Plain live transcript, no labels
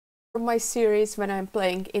my series when I'm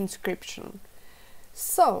playing Inscryption.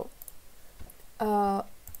 So,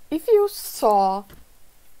 if you saw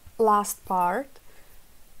last part,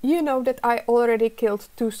 you know that I already killed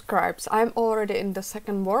 2 Scrybes. I'm already in the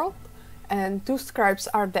second world and 2 Scrybes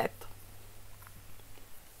are dead.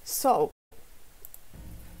 So,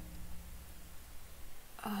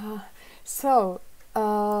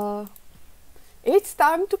 it's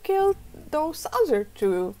time to kill those other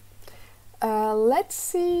 2. Let's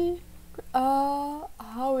see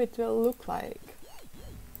how it will look like.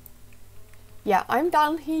 Yeah, I'm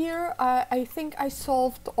down here. I think I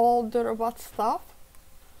solved all the robot stuff.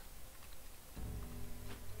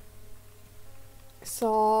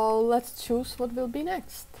 So let's choose what will be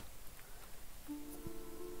next.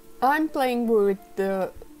 I'm playing with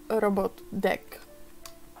the robot deck.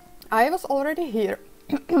 I was already here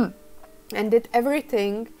and did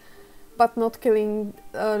everything but not killing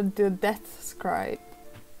the death scribe.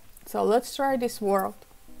 So let's try this world.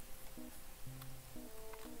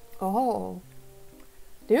 Oh,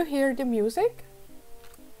 do you hear the music?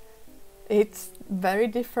 It's very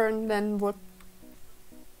different than what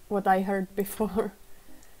I heard before.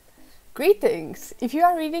 Greetings! If you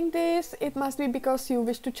are reading this, it must be because you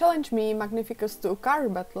wish to challenge me, Magnificus, to a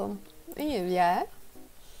card battle. Yeah?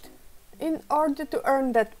 In order to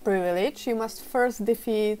earn that privilege, you must first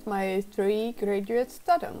defeat my 3 graduate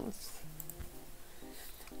students.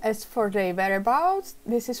 As for their whereabouts,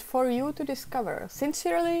 this is for you to discover.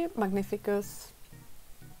 Sincerely, Magnificus.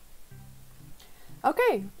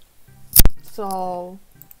 Okay, so...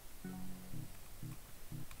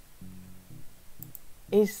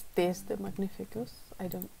 is this the Magnificus? I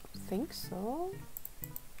don't think so.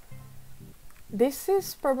 This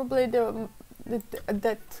is probably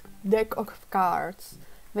that deck of cards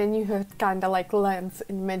when you have kinda like lands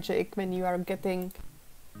in Magic when you are getting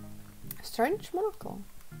strange monocle.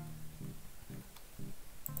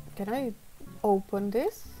 Can I open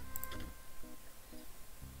this?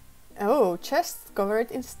 Oh, chest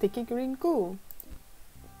covered in sticky green goo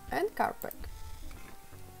and carpet.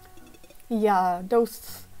 Yeah,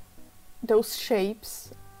 those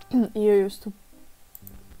shapes you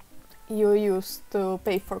used to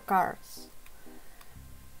pay for cards.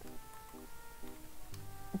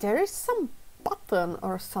 There is some button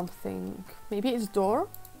or something. Maybe it's door?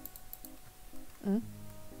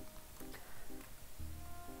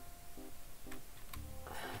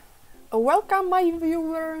 Welcome, my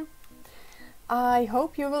viewer. I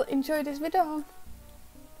hope you will enjoy this video.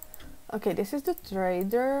 Okay, this is the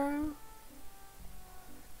trader.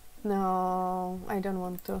 No, I don't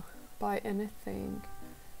want to buy anything.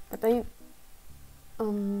 But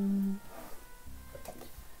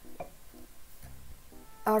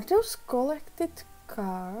are those collected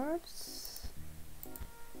cards?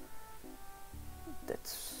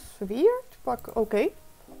 That's weird, but okay.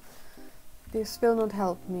 This will not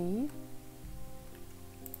help me.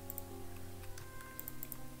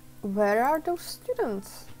 Where are those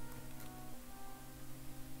students?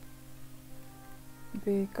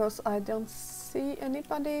 Because I don't see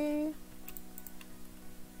anybody.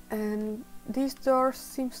 And these doors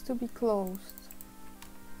seems to be closed.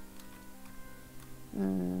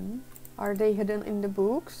 Are they hidden in the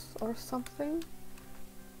books or something?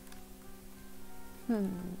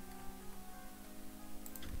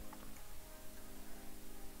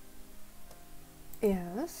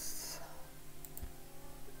 Yes.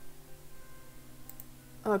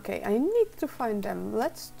 Okay, I need to find them.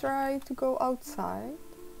 Let's try to go outside.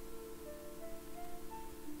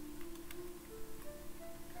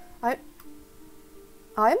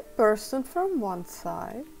 I'm person from one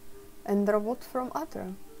side and the robot from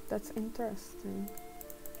other. That's interesting.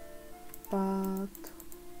 But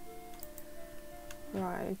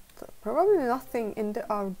right, probably nothing in the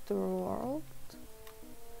outer world.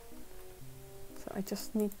 So I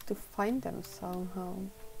just need to find them somehow.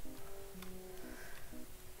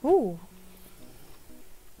 Ooh.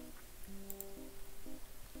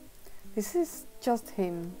 This is just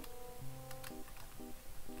him.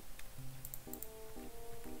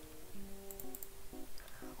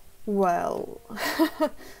 Well,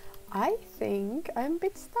 I think I'm a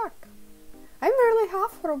bit stuck. I'm really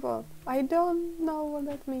half robot. I don't know what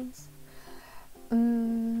that means.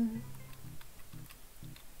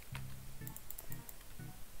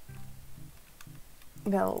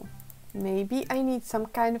 Well, maybe I need some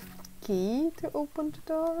kind of key to open the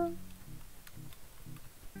door.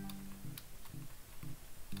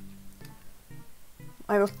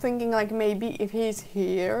 I was thinking like maybe if he's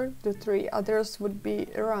here, the 3 others would be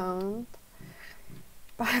around.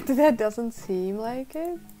 But that doesn't seem like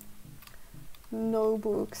it. No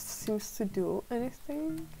books seems to do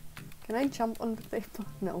anything. Can I jump on the table?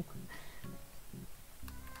 No.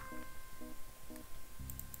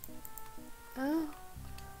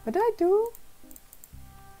 What do I do?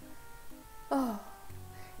 Oh.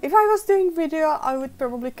 If I was doing video, I would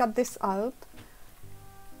probably cut this out.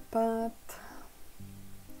 But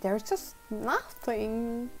there's just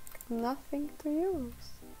nothing to use.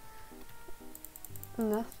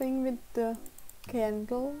 Nothing with the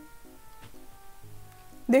candle.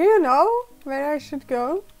 Do you know where I should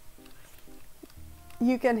go?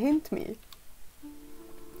 You can hint me.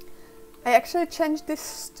 I actually changed this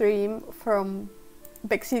stream from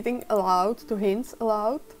backseating allowed to hints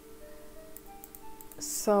allowed.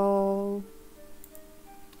 So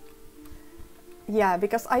yeah,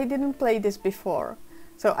 because I didn't play this before,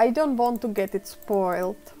 so I don't want to get it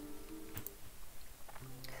spoiled.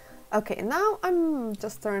 Okay, now I'm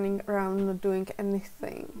just turning around, not doing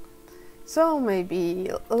anything. So maybe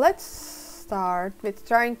let's start with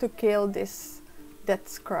trying to kill this dead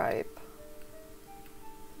scribe.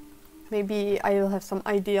 Maybe I'll have some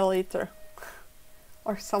idea later.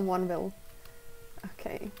 Or someone will.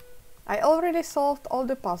 Okay. I already solved all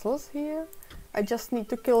the puzzles here. I just need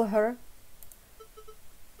to kill her.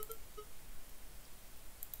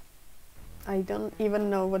 I don't even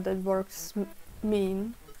know what that words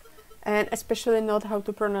mean. And especially not how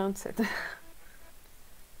to pronounce it.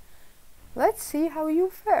 Let's see how you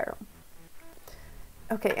fare.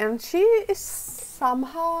 Okay, and she is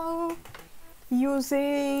somehow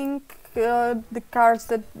using the cards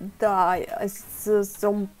that die as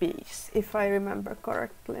zombies, if I remember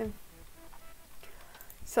correctly.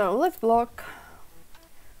 So let's block.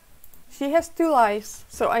 She has 2 lives,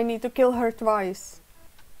 so I need to kill her twice.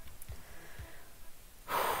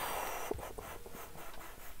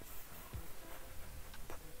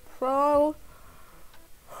 Well,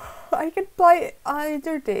 I can play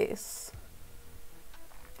either this,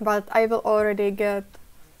 but I will already get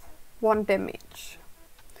 1 damage.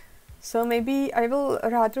 So maybe I will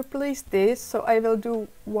rather place this, so I will do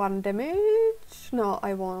 1 damage. No,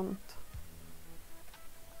 I won't.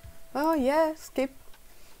 Oh yeah, skip.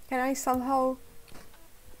 Can I somehow...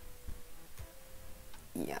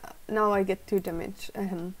 Yeah, now I get 2 damage.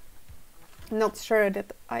 Not sure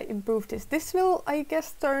that I improved this. This will, I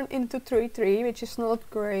guess, turn into 3-3, which is not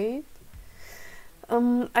great.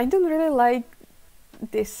 I don't really like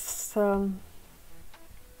this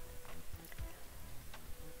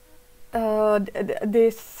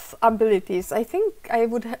these abilities. I think I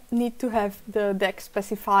would need to have the deck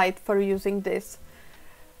specified for using this.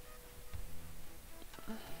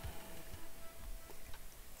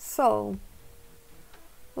 So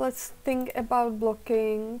let's think about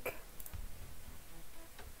blocking.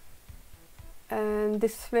 And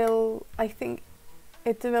this will, I think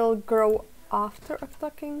it will grow after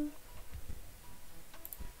attacking.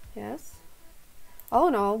 Yes. Oh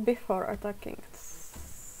no, before attacking. It's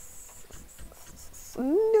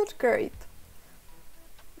not great.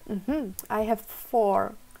 I have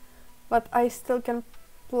 4, but I still can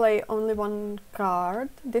play only 1 card.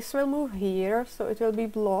 This will move here, so it will be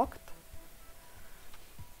blocked.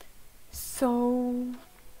 So...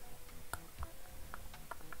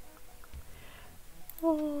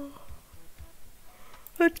 Oh.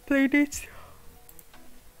 Let's play this.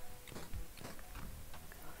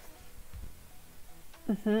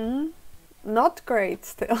 Not great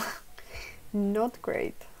still. Not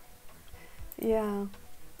great. Yeah.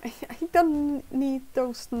 I don't need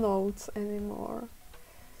those notes anymore.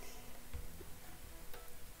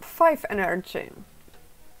 5 energy.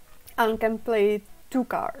 And can play 2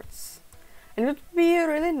 cards. And it would be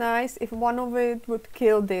really nice if one of it would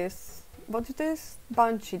kill this. What is this?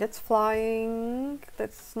 Banshee. That's flying.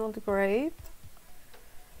 That's not great.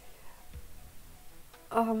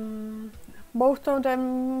 Both of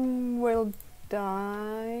them will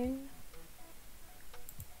die.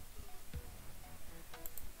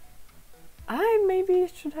 I maybe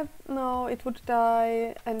should have... No, it would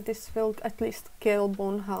die, and this will at least kill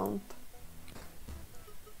Bonehound.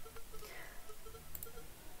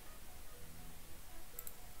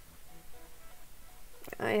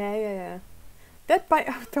 Yeah. Death by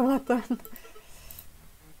automaton.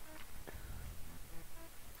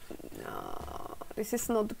 No, this is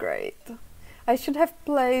not great. I should have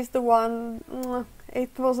placed the one...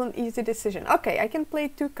 It was an easy decision. Okay, I can play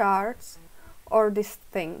 2 cards, or this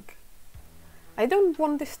thing. I don't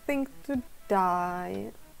want this thing to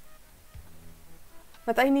die.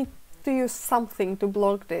 But I need to use something to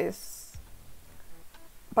block this.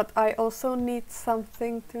 But I also need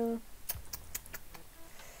something to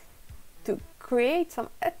create some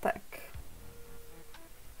attack.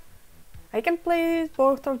 I can play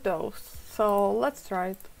both of those, so let's try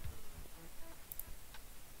it.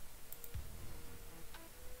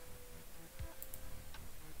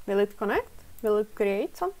 Will it connect? Will it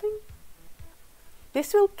create something?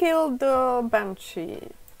 This will kill the banshee,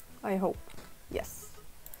 I hope. Yes.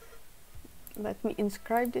 Let me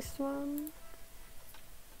inscribe this one.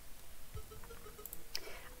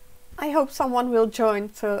 I hope someone will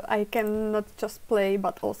join so I can not just play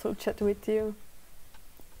but also chat with you.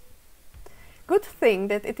 Good thing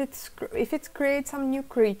that if it creates some new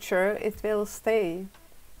creature, it will stay.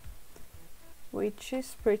 Which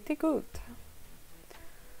is pretty good.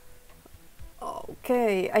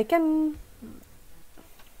 Okay, I can...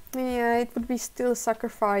 Yeah, it would be still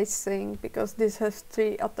sacrificing because this has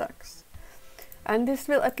 3 attacks. And this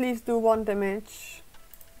will at least do 1 damage.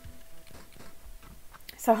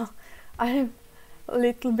 So I'm a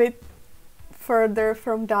little bit further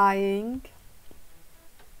from dying.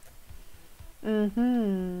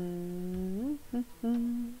 No.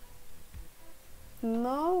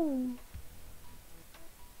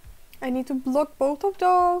 I need to block both of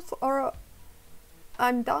those or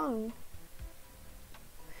I'm done.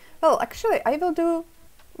 Well, actually, I will do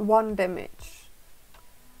 1 damage.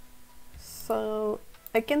 So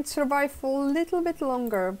I can survive for a little bit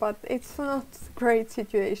longer, but it's not a great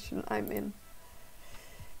situation I'm in.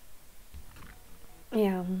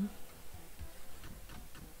 Yeah.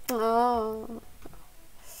 Oh.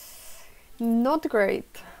 Not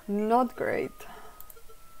great. Not great.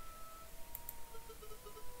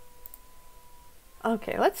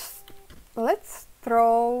 Okay, let's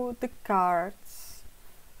throw the cards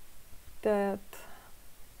that...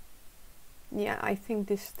 Yeah, I think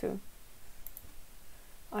these 2.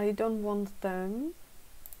 I don't want them.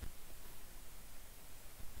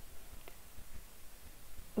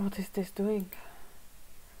 What is this doing?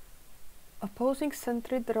 Opposing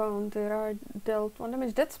sentry drone, they are dealt 1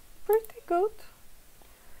 damage. That's pretty good.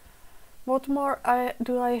 What more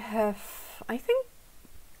do I have? I think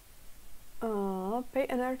pay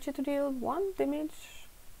energy to deal 1 damage.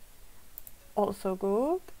 Also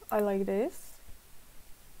good. I like this.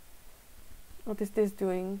 What is this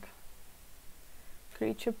doing?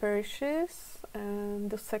 Creature perishes, and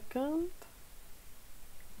the second.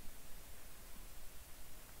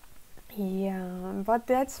 Yeah, but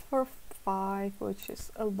that's for 5, which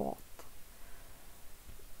is a lot.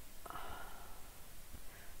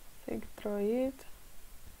 Take droid.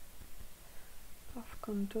 Of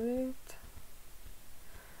conduit.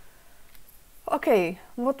 Okay,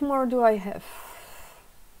 what more do I have?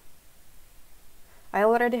 I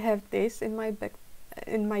already have this in my deck.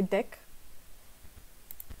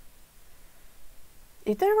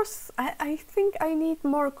 If there was, I think I need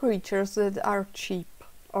more creatures that are cheap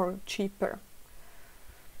or cheaper.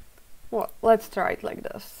 Well, let's try it like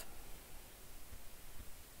this.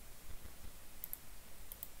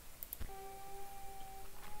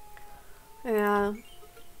 Yeah.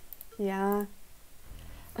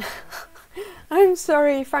 I'm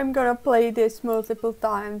sorry if I'm gonna play this multiple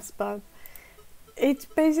times, but it's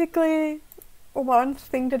basically one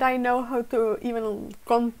thing that I know how to even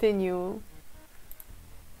continue.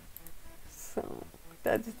 So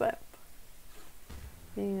that's that.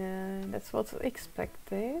 Yeah, that's what's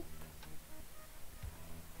expected.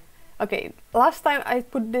 Okay, last time I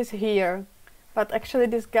put this here, but actually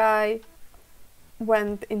this guy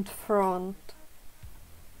went in front.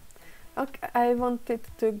 Okay, I wanted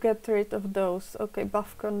to get rid of those. Okay,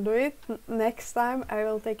 buff conduit. Next time I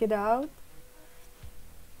will take it out.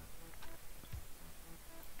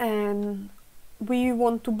 And we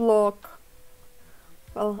want to block,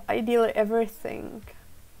 well, ideally everything.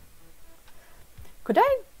 Could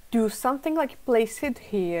I do something like place it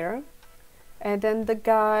here and then the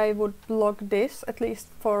guy would block this at least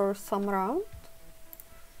for some round?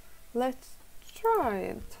 Let's try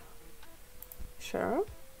it. Sure.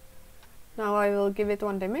 Now I will give it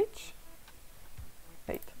 1 damage.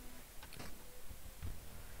 Wait.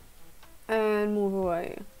 And move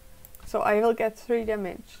away. So I will get 3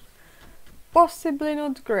 damage. Possibly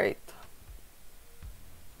not great.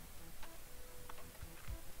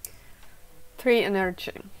 3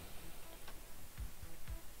 energy.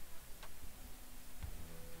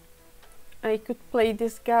 I could play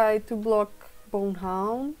this guy to block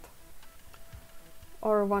Bonehound.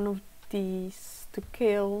 Or one of these to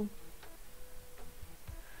kill.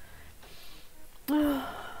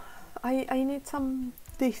 I need some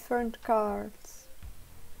different cards.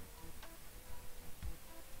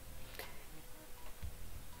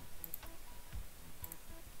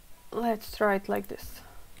 Let's try it like this.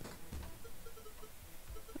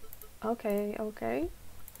 Okay, okay.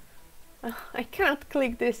 I cannot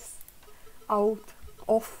click this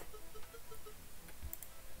off.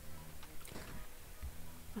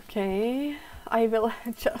 Okay, I will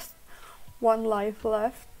just 1 life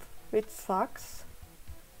left, which sucks.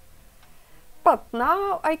 But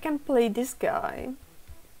now I can play this guy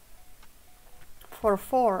for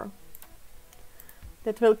 4.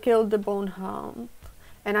 That will kill the Bone Hound.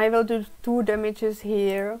 And I will do 2 damages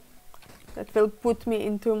here. That will put me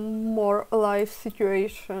into more alive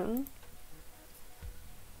situation.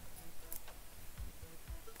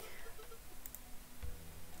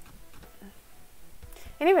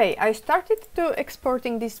 Anyway, I started to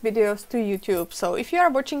exporting these videos to YouTube, so if you are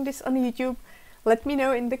watching this on YouTube, let me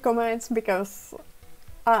know in the comments, because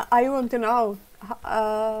I want to know.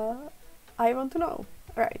 I want to know.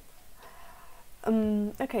 Right.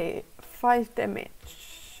 Okay, 5 damage.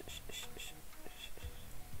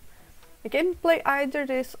 I can play either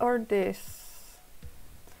this or this,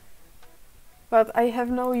 but I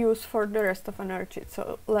have no use for the rest of energy,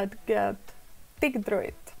 so let's get Big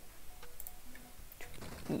Druid.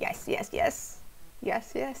 Yes, yes, yes.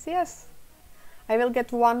 Yes, yes, yes. I will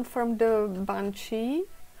get 1 from the Banshee,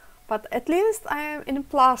 but at least I am in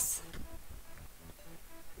plus.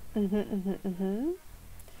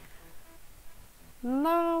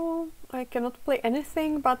 Now I cannot play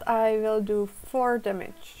anything, but I will do 4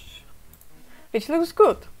 damage, which looks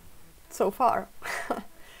good so far.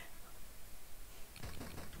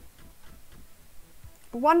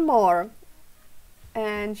 1 more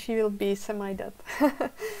and she will be semi-dead.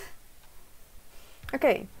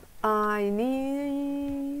 Okay, I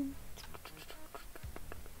need...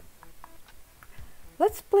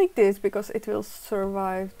 Let's play this because it will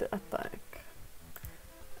survive the attack.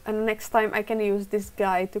 And next time I can use this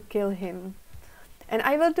guy to kill him. And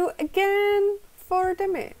I will do again 4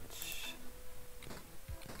 damage.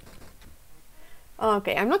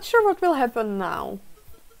 Okay, I'm not sure what will happen now.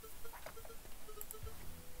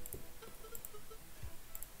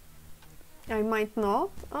 I might not.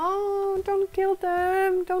 Oh, don't kill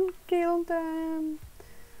them, don't kill them.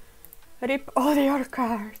 Rip all your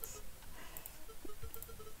cards.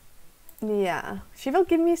 Yeah, she will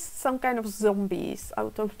give me some kind of zombies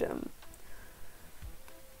out of them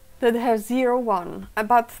that have 0-1.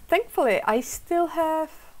 But thankfully I still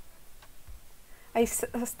have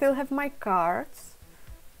my cards,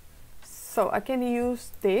 so I can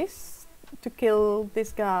use this to kill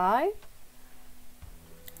this guy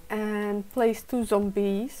and place 2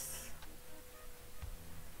 zombies.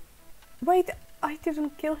 Wait, I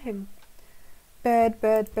didn't kill him. Bad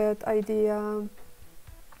idea.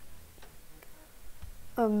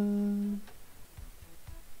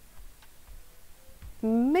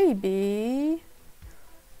 Maybe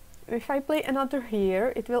if I play another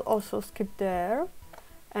here, it will also skip there,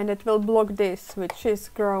 and it will block this, which is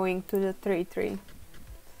growing to the 3-3.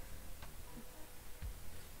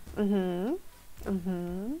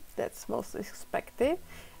 That's most expected.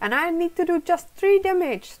 And I need to do just 3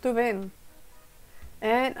 damage to win.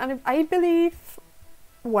 And I believe,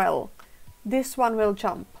 well, this one will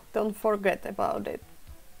jump. Don't forget about it.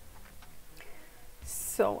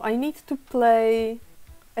 So I need to play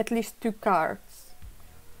at least 2 cards.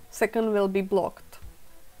 Second will be blocked.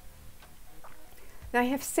 Now I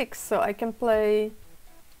have 6, so I can play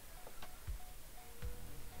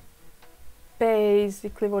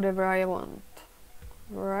basically whatever I want,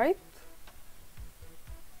 right?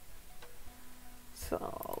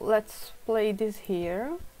 So let's play this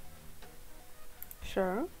here.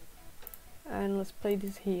 Sure. And let's play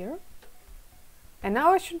this here. And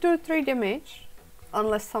now I should do 3 damage,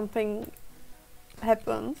 unless something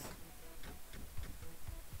happens.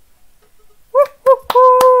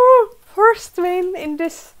 Woo-hoo-hoo! First win in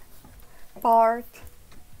this part,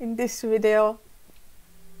 in this video.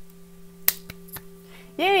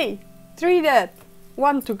 Yay! 3 dead,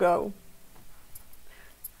 1 to go.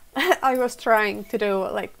 I was trying to do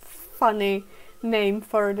like funny name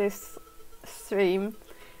for this stream.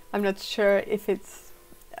 I'm not sure if it's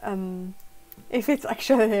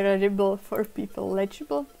actually readable for people.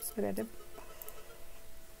 Legible? Readable.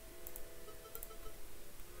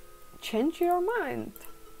 Change your mind.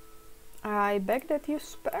 I beg that you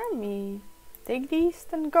spare me. Take these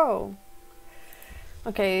and go.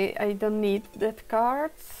 Okay, I don't need that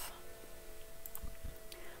cards.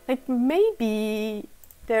 Like maybe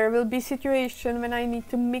there will be situation when I need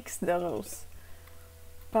to mix those.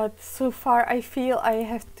 But so far I feel I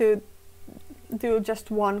have to do just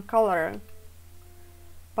 1 color.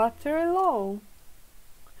 Battery low.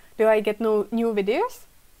 Do I get no new videos?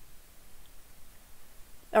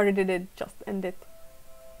 Or did it just end it?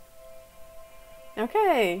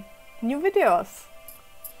 Okay, new videos.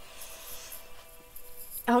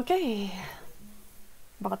 Okay.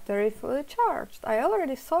 Battery fully charged. I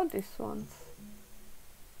already saw this once.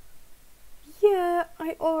 Yeah,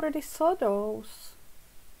 I already saw those.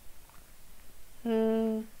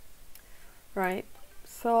 Right.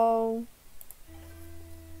 So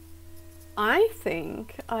I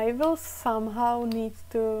think I will somehow need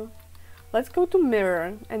to... Let's go to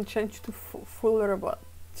mirror and change to full robot,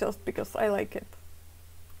 just because I like it.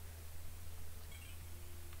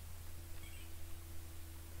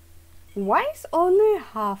 Why is only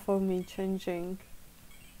half of me changing?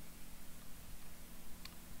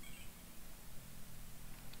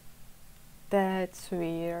 That's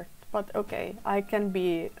weird, but okay, I can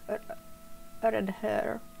be a red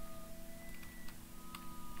hair.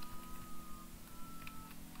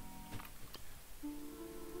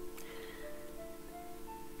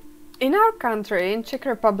 In our country, in Czech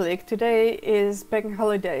Republic, today is bank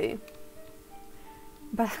holiday.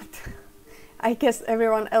 But I guess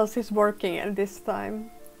everyone else is working at this time.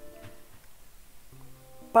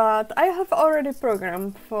 But I have already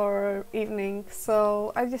programmed for evening,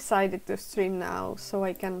 so I decided to stream now, so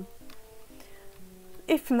I can,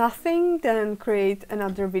 if nothing, then create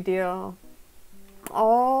another video.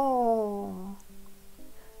 Oh,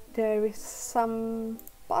 there is some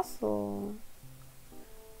puzzle.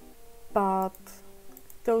 But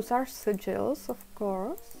those are sigils, of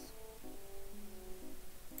course.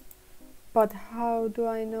 But how do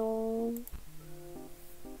I know?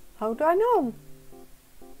 How do I know?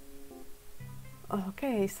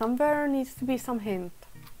 Okay, somewhere needs to be some hint.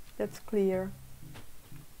 That's clear.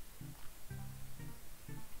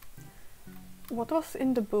 What was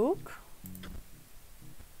in the book?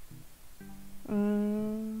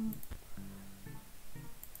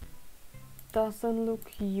 Doesn't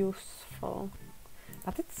look useful.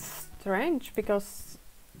 But it's strange because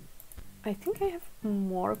I think I have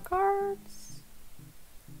more cards.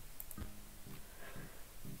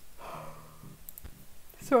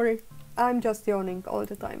 Sorry, I'm just yawning all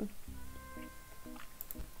the time.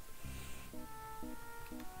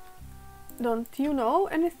 Don't you know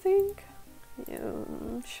anything?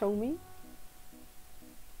 Show me.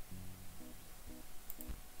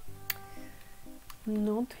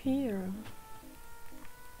 Not here.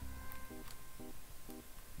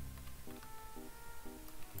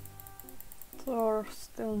 Or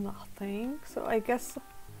still nothing, so I guess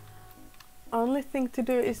only thing to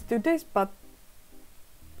do is do this, but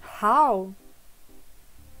how?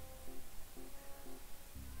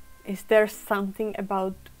 Is there something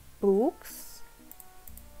about books?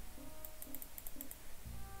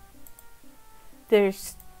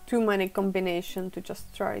 There's too many combinations to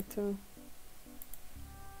just try to.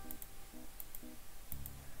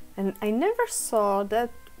 And I never saw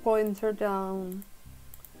that pointer down.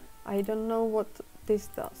 I don't know what this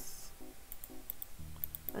does.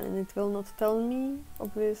 And it will not tell me,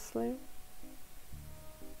 obviously.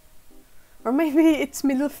 Or maybe it's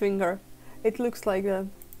middle finger. It looks like that.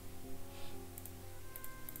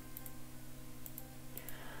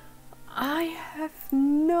 I have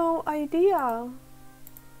no idea.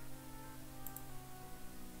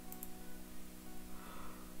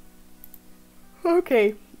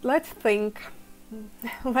 Okay, let's think.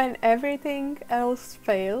 When everything else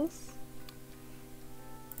fails,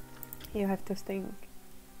 you have to think.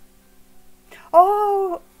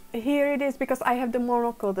 Oh, here it is, because I have the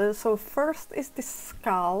monocle. So first is the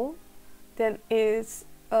skull, then is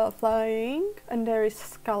flying, and there is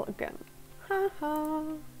skull again. Haha.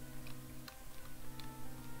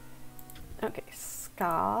 Okay,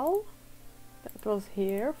 skull. That was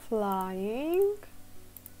here, flying,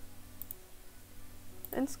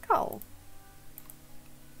 and skull.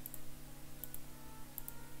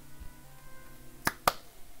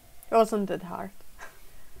 Wasn't that hard?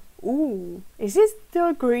 Ooh, is this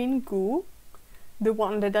the green goo? The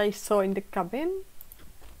one that I saw in the cabin?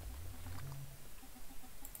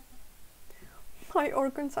 My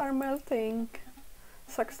organs are melting.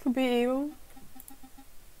 Sucks to be you.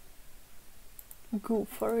 Goo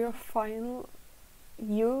for your final...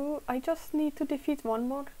 I just need to defeat one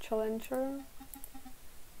more challenger.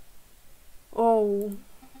 Oh.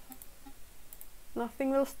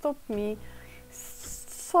 Nothing will stop me.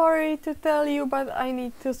 Sorry to tell you, but I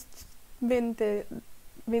need to win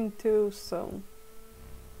too, so...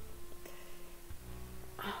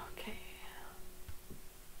 Okay.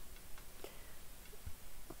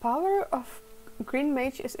 Power of green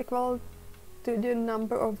mage is equal to the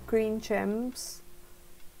number of green gems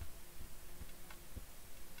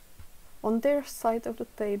on their side of the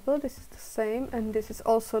table. This is the same, and this is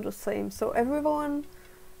also the same. So everyone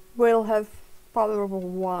will have power of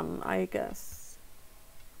 1, I guess.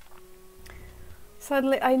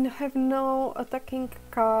 Sadly, I have no attacking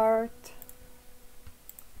card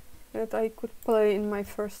that I could play in my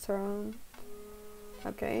first round.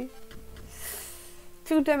 Okay.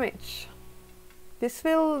 2 damage. This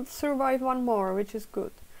will survive one more, which is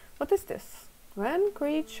good. What is this? When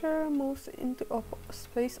creature moves into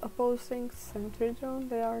space opposing sentry zone,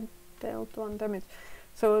 they are dealt 1 damage.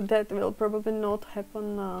 So that will probably not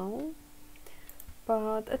happen now.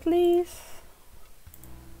 But at least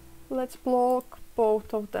let's block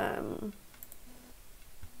both of them.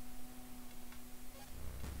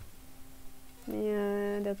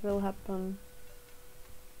 Yeah, that will happen.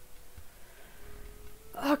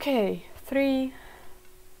 Okay, 3.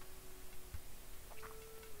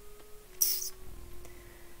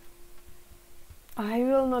 I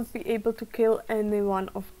will not be able to kill any one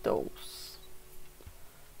of those.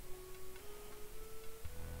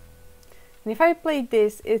 And if I play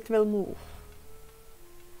this, it will move.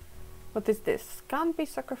 What is this? Can't be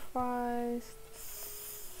sacrificed.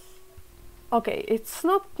 Okay, it's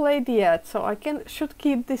not played yet, so I should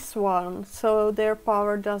keep this one, so their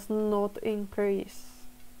power does not increase.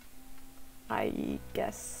 I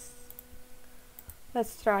guess.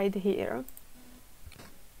 Let's try it here.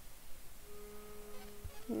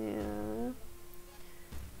 Yeah.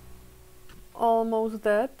 Almost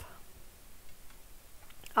dead.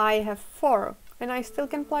 I have 4, and I still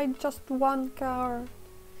can play just 1 card.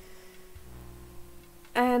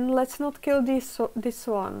 And let's not kill this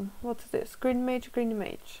one. What's this? Green mage, green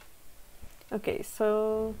mage. Okay,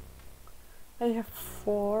 so I have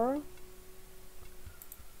 4.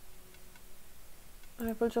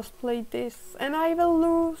 I will just play this, and I will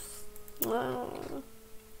lose.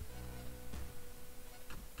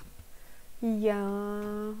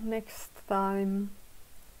 Yeah, next time.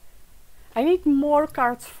 I need more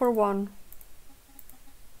cards for 1.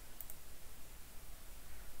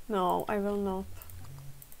 No, I will not.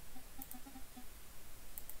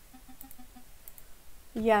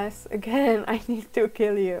 Yes, again, I need to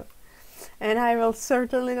kill you. And I will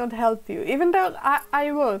certainly not help you, even though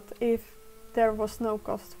I would if there was no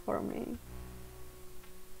cost for me.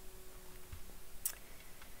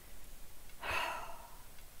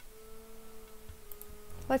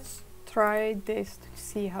 Let's try this to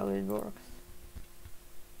see how it works.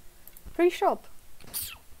 Free shot!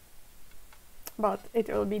 But it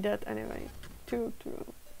will be dead anyway. 2,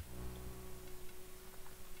 2.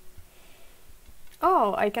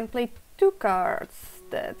 Oh, I can play 2 cards.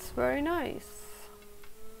 That's very nice.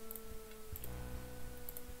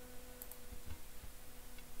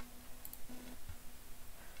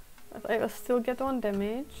 But I will still get 1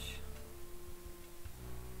 damage.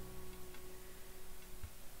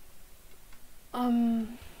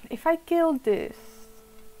 If I kill this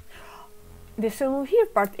will move here,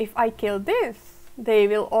 but if I kill this, they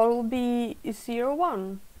will all be 0,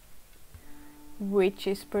 1. Which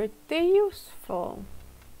is pretty useful.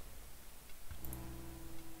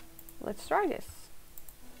 Let's try this.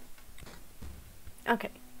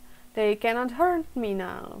 Okay, they cannot hurt me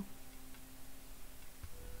now.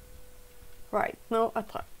 Right, no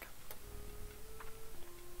attack.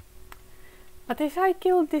 But if I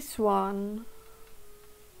kill this one,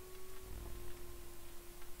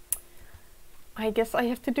 I guess I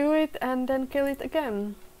have to do it and then kill it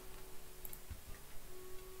again.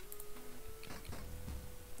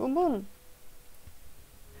 Boom boom.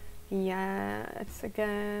 Yeah, it's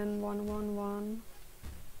again 1, 1,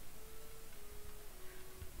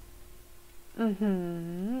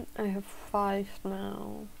 1. I have 5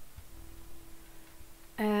 now.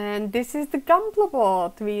 And this is the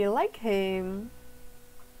Gumblebot. We like him.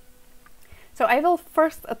 So I will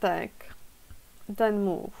first attack, then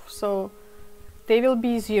move. So they will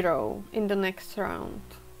be 0 in the next round.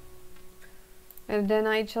 And then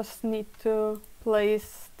I just need to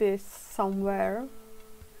place this somewhere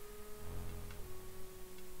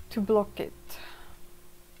to block it.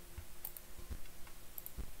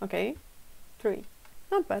 Okay, 3.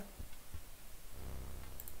 Not bad.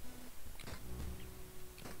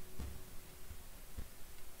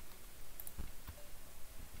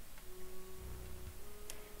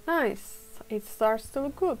 Nice. It starts to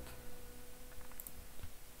look good.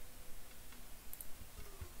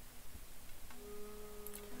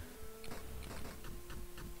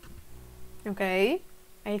 Okay,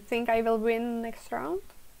 I think I will win next round.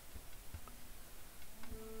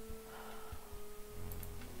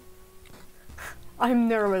 I'm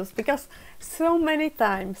nervous because so many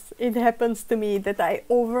times it happens to me that I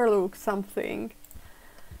overlook something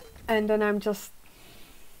and then I'm just,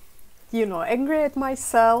 you know, angry at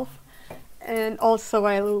myself, and also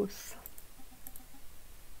I lose.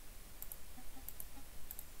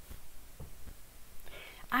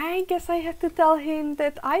 I guess I have to tell him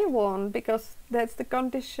that I won, because that's the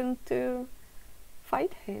condition to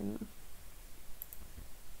fight him.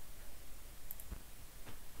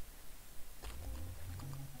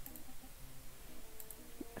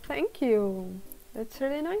 thank you. That's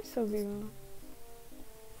really nice of you.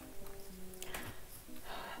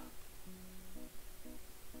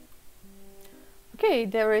 Okay,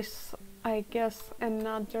 there is, I guess,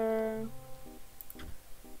 another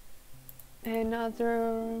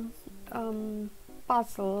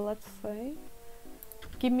puzzle, let's say.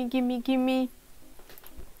 Gimme, gimme, gimme.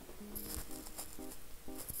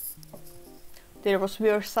 There was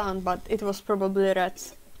weird sound, but it was probably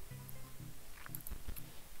rats.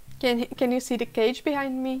 Can you see the cage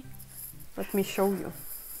behind me? Let me show you.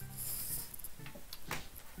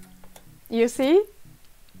 You see?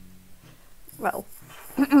 Well,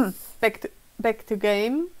 back to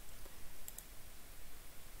game.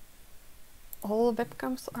 All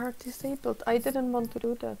webcams are disabled. I didn't want to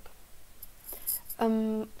do that.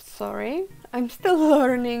 Sorry. I'm still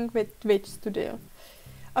learning with Twitch Studio.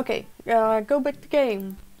 Okay, go back to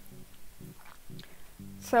game.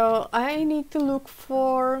 So I need to look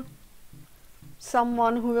for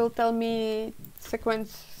someone who will tell me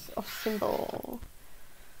sequence of symbol.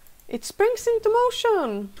 It springs into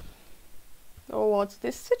motion! Oh, what's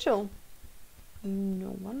this sigil? No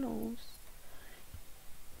one knows.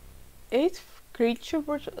 8 creature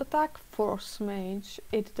would attack force mage.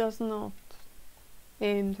 It does not.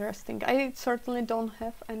 Interesting. I certainly don't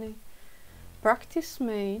have any. Practice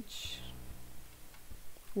mage.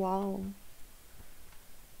 Wow.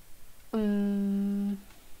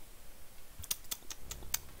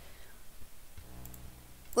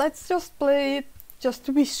 Let's just play it just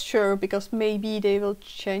to be sure, because maybe they will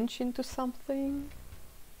change into something.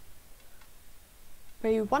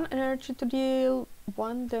 Pay 1 energy to deal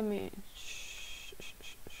 1 damage.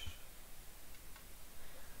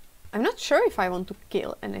 I'm not sure if I want to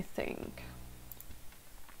kill anything.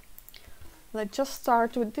 Let's just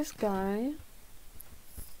start with this guy.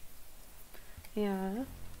 Yeah.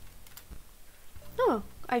 Oh,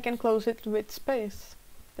 I can close it with space.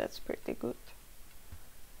 That's pretty good.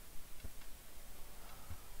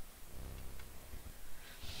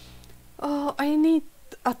 Oh, I need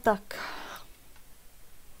attack.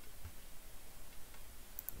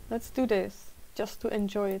 Let's do this, just to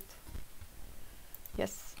enjoy it.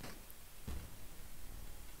 Yes.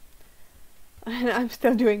 And I'm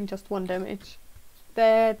still doing just 1 damage.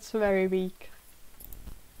 That's very weak.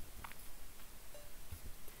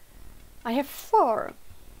 I have 4.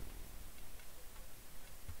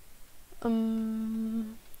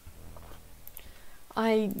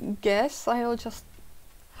 I guess I'll just...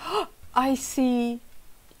 I see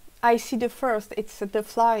the first, it's the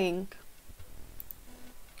flying.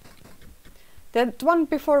 That one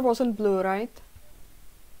before wasn't blue, right?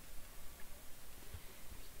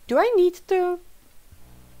 Do I need to...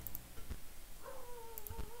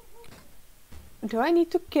 Do I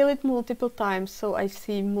need to kill it multiple times so I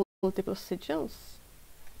see multiple sigils?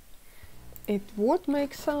 It would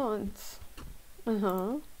make sense.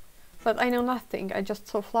 But I know nothing, I just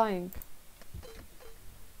saw flying.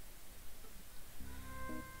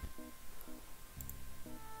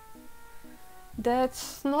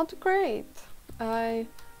 That's not great.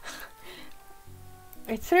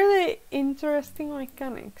 It's really interesting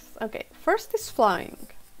mechanics. Okay, first is flying.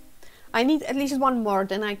 I need at least 1 more,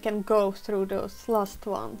 then I can go through those last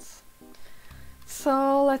ones.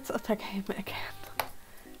 So let's attack him again.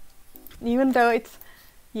 Even though it's...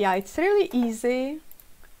 yeah, it's really easy.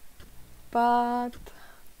 But...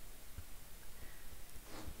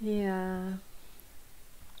 yeah.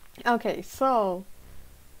 Okay, so...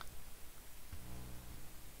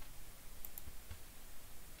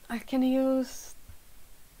 I can use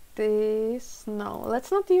this. No,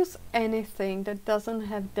 let's not use anything that doesn't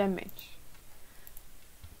have damage.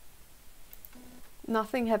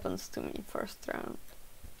 Nothing happens to me first round.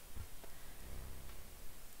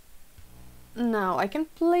 Now I can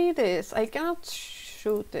play this. I cannot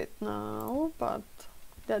shoot it now, but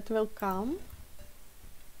that will come.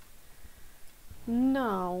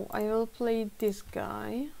 Now I will play this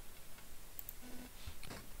guy.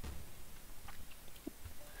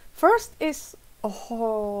 First is...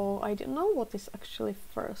 oh, I don't know what is actually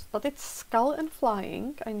first, but it's skull and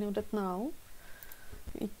flying. I know that now.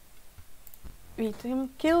 We can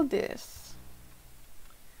kill this.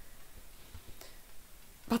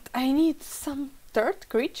 But I need some third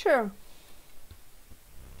creature.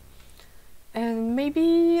 And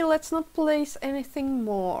maybe let's not place anything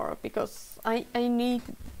more, because I need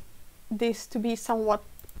this to be somewhat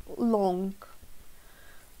long.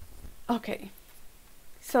 Okay.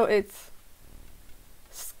 So it's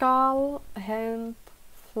skull, hand,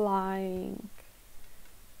 flying,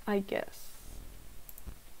 I guess.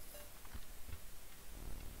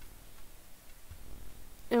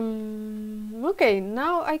 Okay,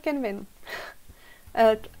 now I can win.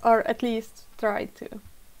 Or at least try to.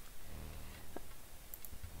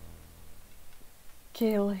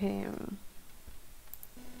 Kill him.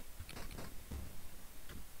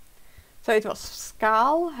 So it was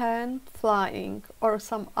skull, hand, flying, or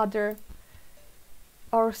some other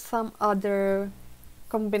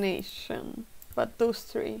combination. But those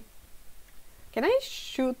three. Can I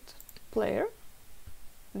shoot the player?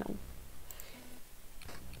 No.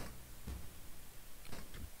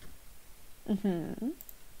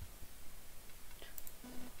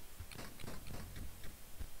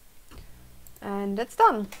 And that's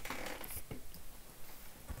done.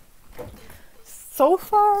 So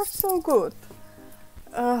far, so good.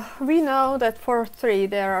 We know that for 3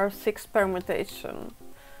 there are 6 permutations.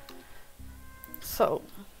 So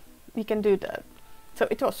we can do that. So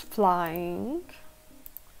it was flying.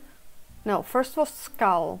 No, first was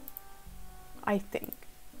skull, I think.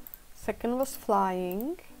 Second was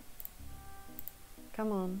flying.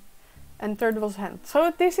 Come on. And third was hand.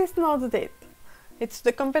 So this is not it. It's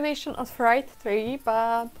the combination of right 3,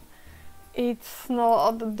 but it's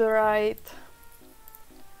not the right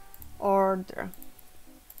order.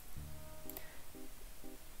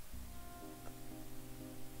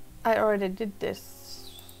 I already did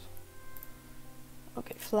this.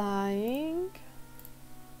 Okay, flying.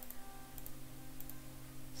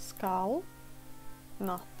 Skull.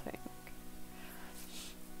 Nothing.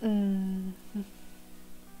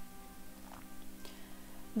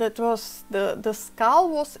 That was the skull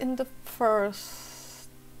was in the first,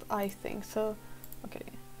 I think. So, okay.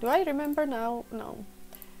 Do I remember now? No.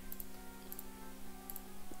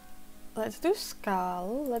 Let's do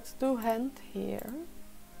skull. Let's do hand here.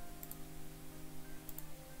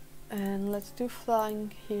 And let's do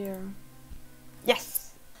flying here.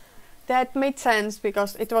 Yes! That made sense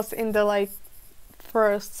because it was in the like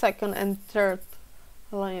first, second and third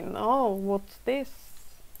line. Oh, what's this?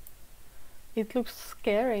 It looks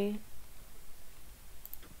scary.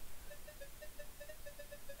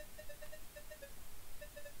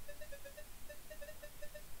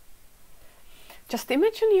 Just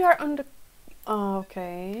imagine you are on the...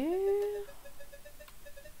 Okay.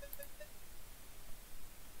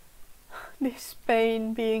 This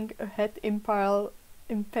pain being a head impaled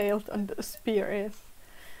on the spear is...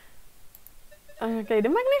 Okay, the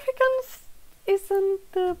Magnificence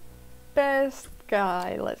isn't the best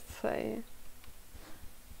guy, let's say.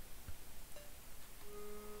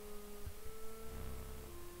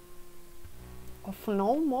 Of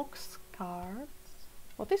no Mox cards.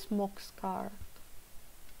 What is Mox card?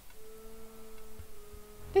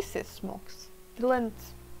 This is Mox. The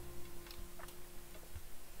lens.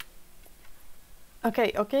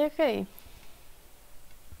 Okay.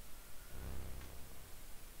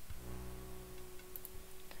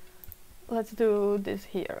 Let's do this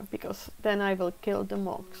here, because then I will kill the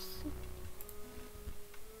Mox.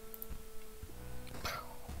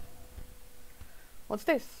 What's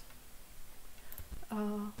this?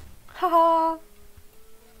 Haha!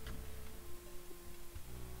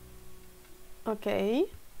 Okay.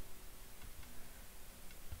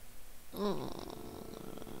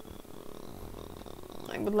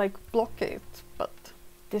 I would like block it, but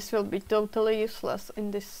this will be totally useless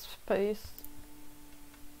in this space.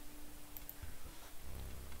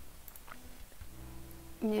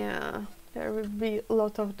 Yeah, there will be a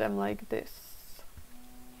lot of them like this.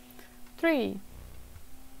 3.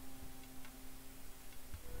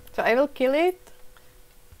 So I will kill it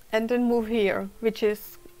and then move here, which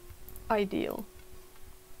is ideal.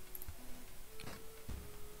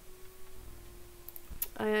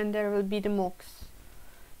 And there will be the Mox.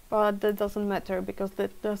 But that doesn't matter because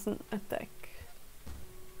that doesn't attack.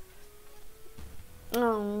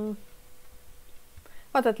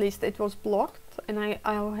 But at least it was blocked and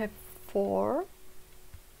I'll have 4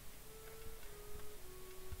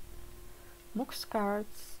 Mox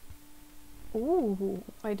cards. Ooh,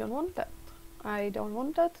 I don't want that. I don't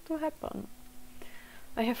want that to happen.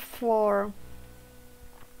 I have 4.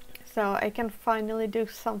 So I can finally do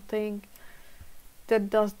something that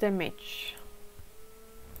does damage.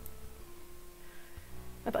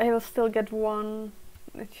 But I will still get 1,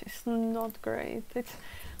 which is not great. It's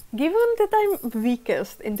given that I'm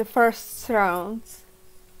weakest in the first rounds.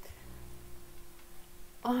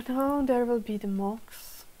 Oh no, there will be the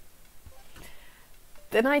Mox.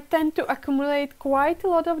 Then I tend to accumulate quite a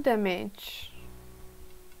lot of damage.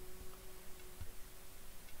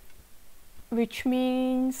 Which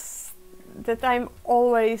means that I'm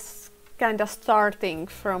always kinda starting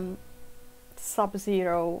from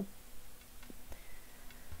sub-zero.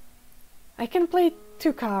 I can play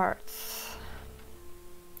 2 cards.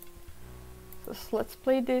 let's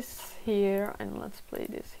play this here and let's play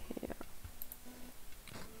this here.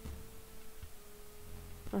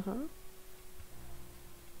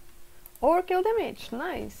 Overkill damage,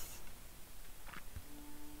 nice.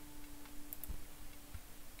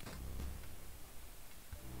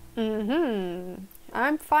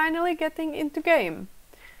 I'm finally getting into game.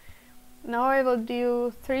 Now I will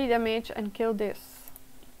do 3 damage and kill this.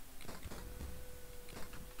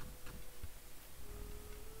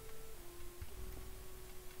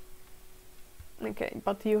 Okay,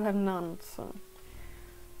 but you have none, so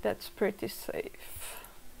that's pretty safe.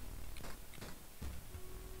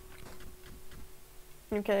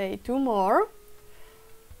 Okay, 2 more.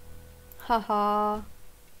 Haha.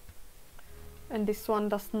 And this one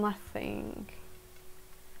does nothing.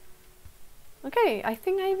 Okay, I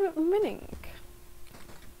think I'm winning.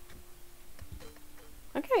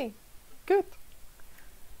 Okay, good.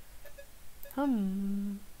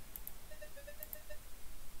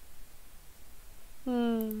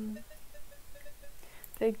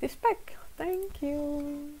 Take this back. Thank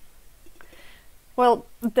you. Well,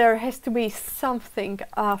 there has to be something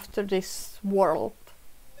after this world,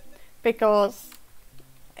 because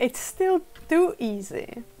it's still too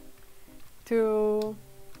easy to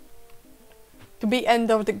be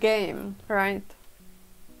end of the game, right?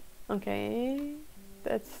 Okay,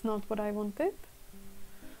 that's not what I wanted.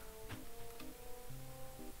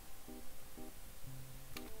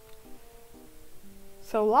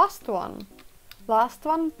 So last one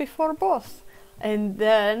before boss, and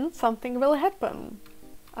then something will happen.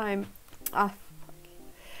 Fuck.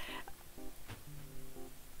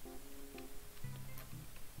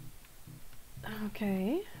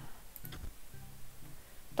 Okay.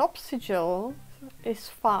 Top sigil is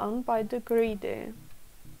found by the greedy.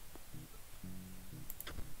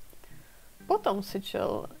 Bottom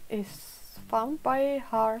sigil is found by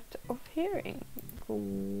heart of hearing.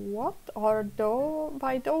 What are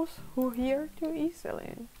by those who hear too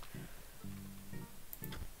easily?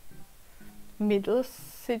 Middle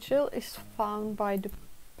sigil is found by the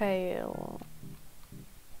pale.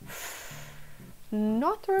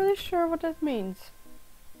 Not really sure what that means.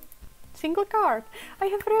 Single card. I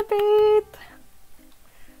have rabbit.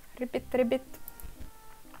 Rabbit.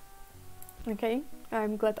 Okay,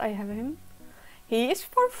 I'm glad I have him. He is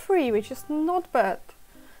for free, which is not bad.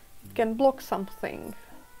 It can block something.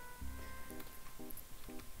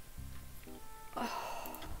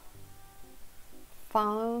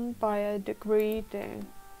 Found by a greedy.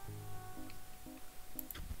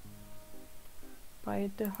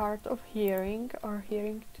 By the heart of hearing, or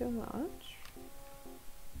hearing too much.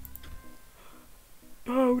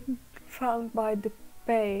 Bone found by the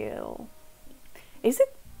pale. Is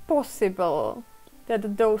it possible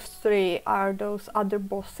that those 3 are those other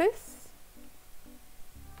bosses?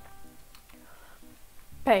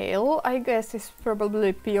 Pale, I guess, is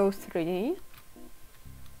probably PO3.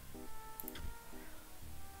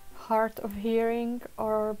 Heart of hearing,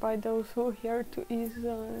 or by those who hear too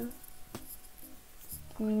easily.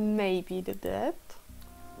 Maybe the dead.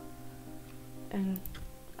 And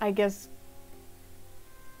I guess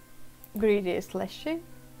greedy is slashy.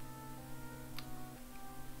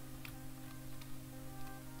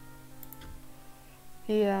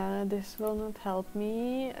 Yeah, this will not help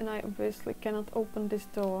me, and I obviously cannot open this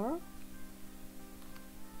door.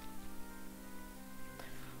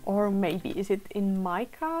 Or maybe is it in my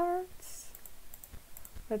cards?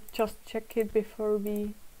 Let's just check it before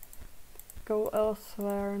we go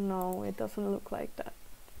elsewhere. No, it doesn't look like that.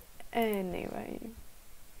 Anyway.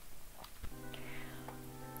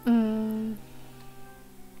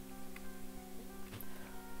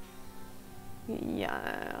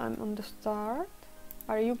 Yeah, I'm on the start.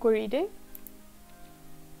 Are you greedy?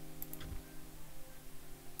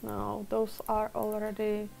 No, those are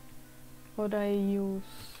already what I use.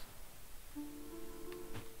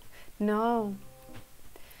 No.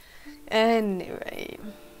 Anyway.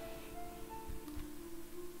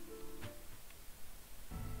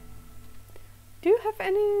 Do you have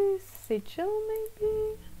any sigil,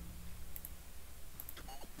 maybe?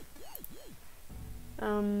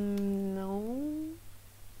 No.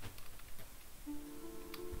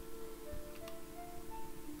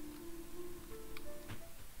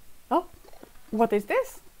 Oh, what is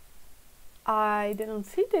this? I didn't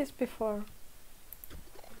see this before.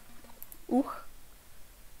 Ooh,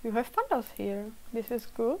 you have pandas here. This is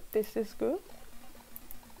good, this is good.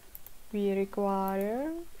 We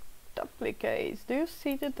require duplicates. Do you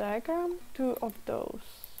see the diagram? 2 of those.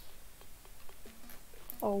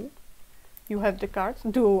 Oh, you have the cards.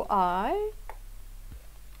 Do I?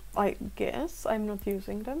 I guess I'm not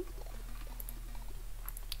using them.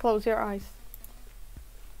 Close your eyes.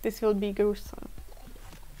 This will be gruesome.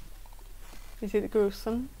 Is it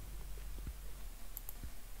gruesome?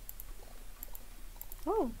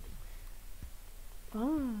 Oh.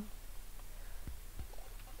 Ah.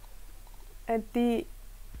 At the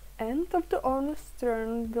end of the owner's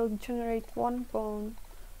turn will generate 1 bone.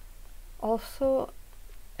 Also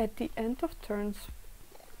at the end of turns.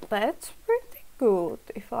 That's pretty good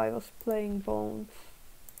if I was playing bones.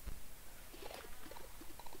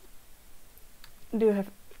 Do you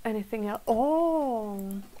have anything else?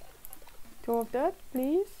 Oh! 2 of that,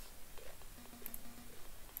 please.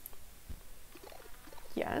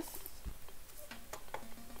 Yes.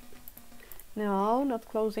 No, not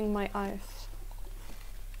closing my eyes.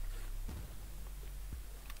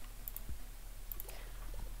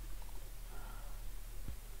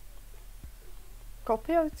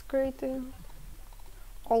 Copy how it's created.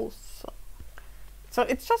 Also. So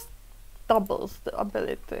it just doubles the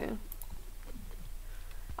ability.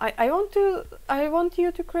 I want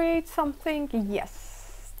you to create something,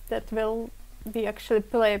 yes, that will be actually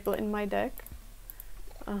playable in my deck.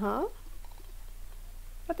 But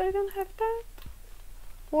I don't have that.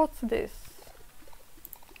 What's this?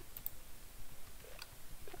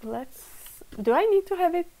 Do I need to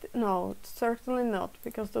have it? No, certainly not,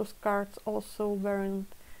 because those cards also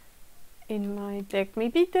weren't in my deck.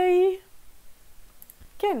 Maybe they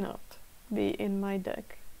cannot be in my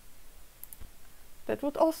deck. That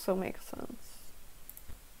would also make sense.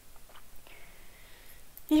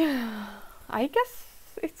 Yeah, I guess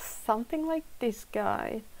it's something like this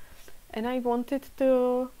guy. And I wanted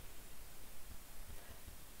to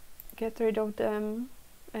get rid of them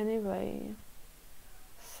anyway.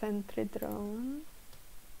 Sentry drone.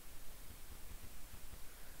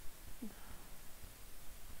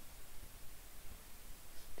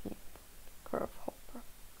 Steam curve hopper.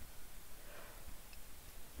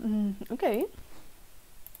 Okay.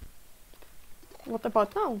 What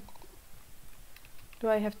about now? Do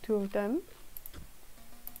I have 2 of them?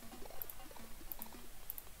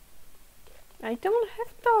 I don't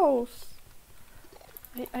have those.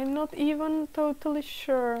 I'm not even totally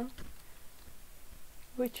sure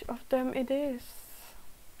which of them it is.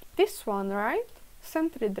 This one, right?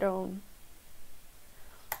 Sentry drone.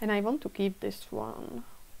 And I want to keep this one.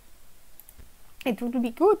 It would be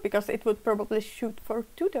good because it would probably shoot for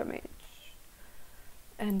 2 damage.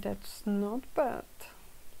 And that's not bad.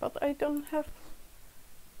 But I don't have...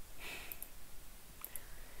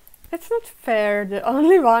 It's not fair. The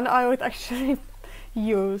only one I would actually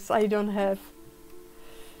use, I don't have.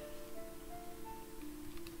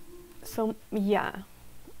 So, yeah.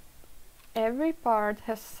 Every part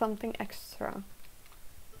has something extra.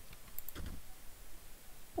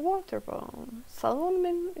 Waterbone.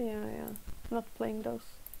 Salmon, yeah. Not playing those.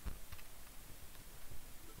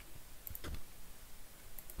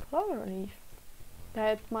 Clover leaf.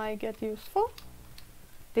 That might get useful.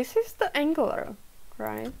 This is the angler,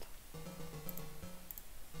 right?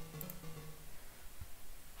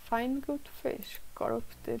 Find good fish,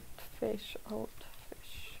 corrupted fish, old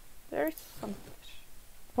fish. There is some fish.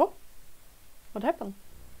 Oh! What happened?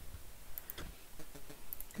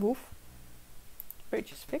 Woof.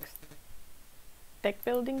 Bridge is fixed. Deck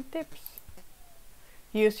building tips.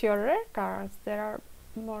 Use your rare cards, they are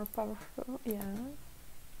more powerful, yeah.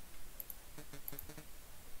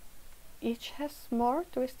 Each has more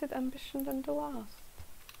twisted ambition than the last.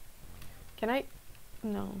 Can I?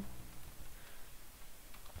 No.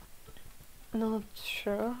 Not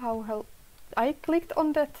sure how help. I clicked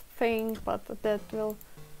on that thing, but that will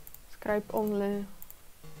scribe only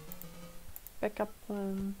backup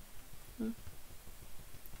plan.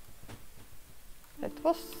 That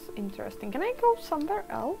was interesting. Can I go somewhere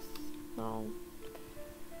else? No.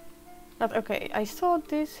 But okay, I saw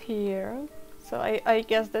this here. So I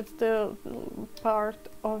guess that's the part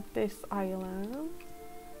of this island.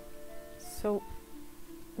 So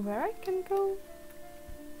where I can go?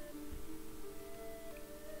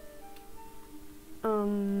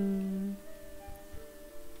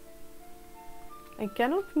 I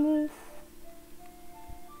cannot move.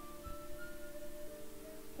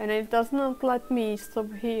 And it does not let me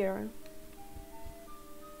stop here.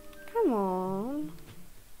 Come on.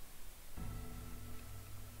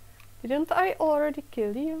 Didn't I already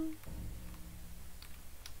kill you?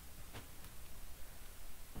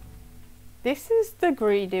 This is the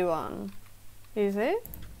greedy one, is it?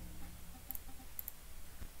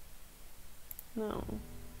 No.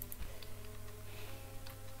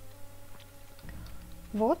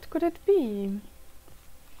 What could it be?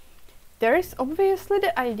 There is obviously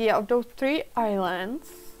the idea of those 3 islands.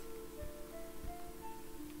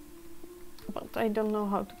 But I don't know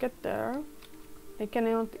how to get there. I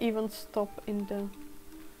cannot even stop in the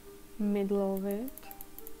middle of it.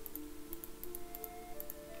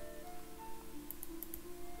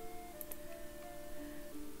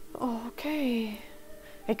 Okay.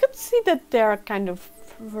 I could see that there are kind of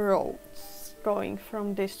roads going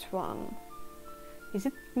from this one. Is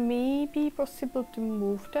it maybe possible to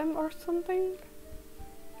move them or something?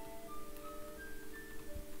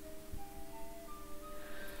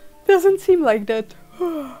 Doesn't seem like that.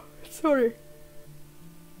 Sorry.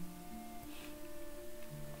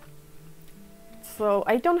 So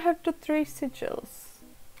I don't have the 3 sigils.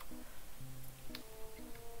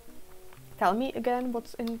 Tell me again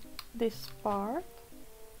what's in this part.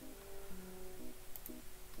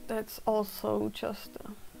 That's also just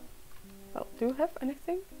well, do you have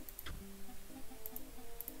anything?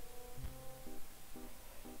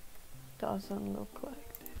 Doesn't look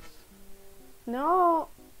like this. No!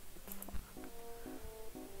 Fuck.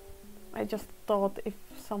 I just thought if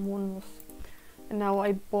someone was... And now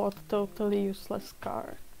I bought a totally useless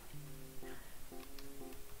card.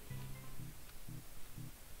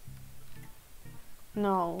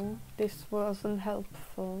 No, this wasn't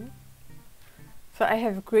helpful. So I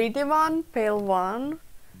have greedy one, pale one,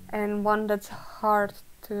 and one that's hard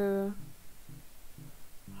to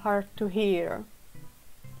hear.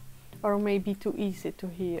 Or maybe too easy to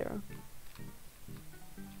hear.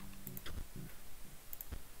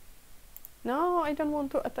 No, I don't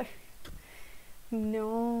want to attack.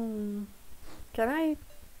 No. Can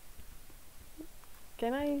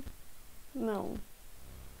I? No.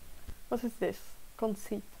 What is this?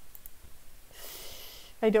 Conceit.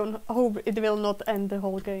 I don't hope it will not end the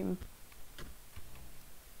whole game.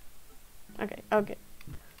 Okay, okay.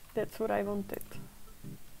 That's what I wanted.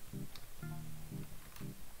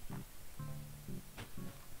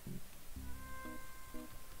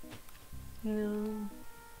 No.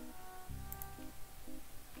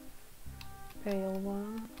 Pale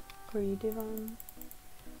one, greedy one.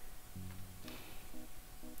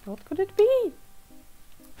 What could it be?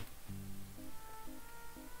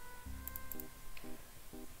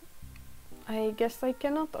 I guess I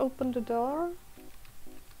cannot open the door.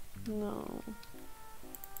 No.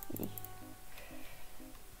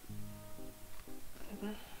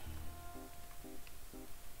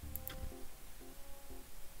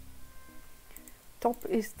 Top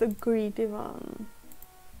is the greedy one.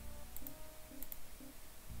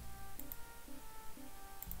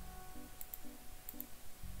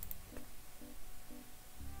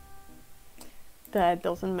 That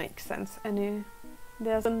doesn't make sense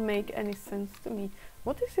doesn't make any sense to me.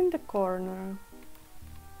 What is in the corner?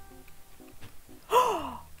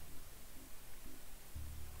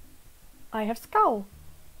 I have skull.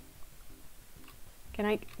 Can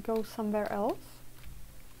I go somewhere else?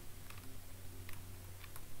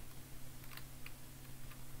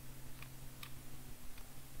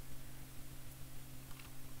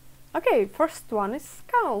 Okay, first one is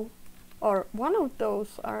skull. Or one of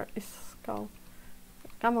those is skull.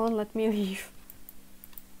 Come on, let me leave.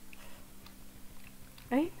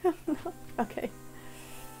 I don't know. Okay.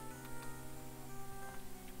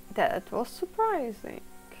 That was surprising.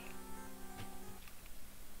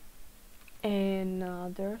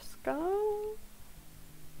 Another skull.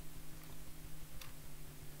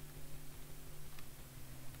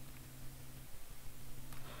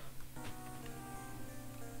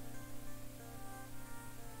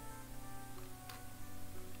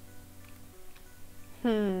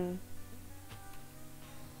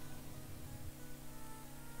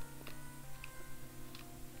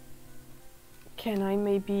 Can I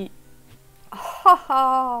maybe...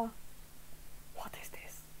 Haha! What is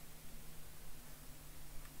this?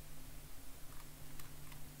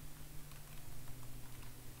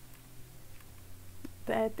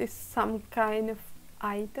 That is some kind of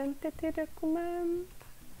identity document.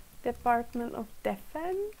 Department of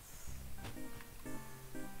Defense.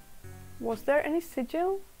 Was there any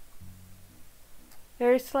sigil?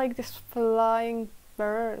 There is like this flying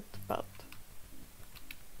bird, but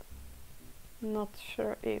not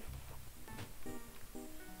sure if.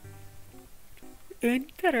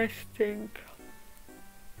 Interesting.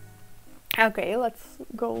 Okay, let's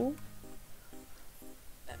go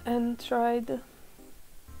and try the...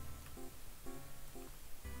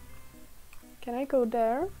 Can I go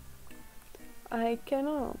there? I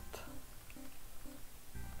cannot.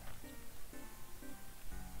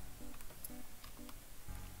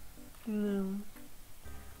 No.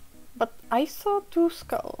 But I saw 2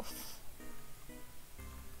 skulls.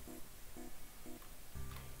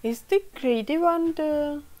 Is the greedy one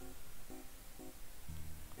the...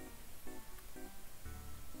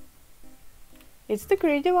 Is the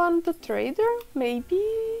greedy one the trader? Maybe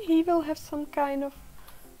he will have some kind of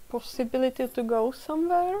possibility to go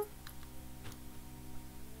somewhere?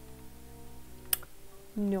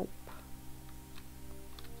 Nope.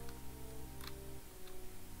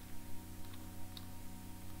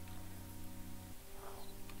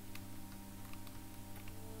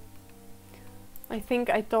 I think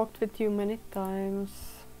I talked with you many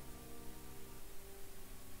times.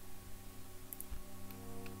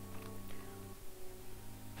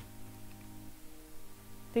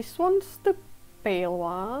 This one's the pale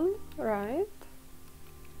one, right?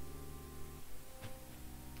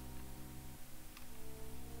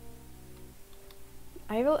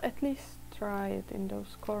 I will at least try it in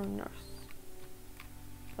those corners.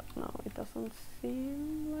 But no, it doesn't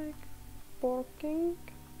seem like working.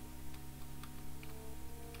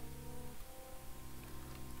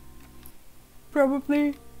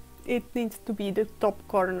 Probably it needs to be the top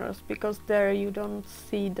corners, because there you don't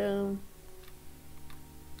see the...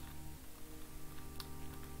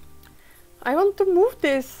 I want to move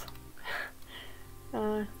this!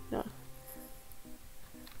 No.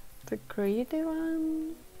 The greedy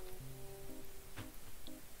one...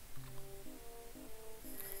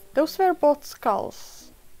 Those were both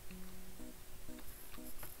skulls.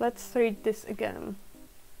 Let's read this again.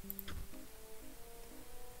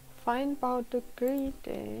 Find out the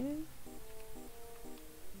greedy.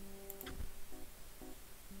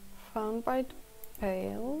 Found by the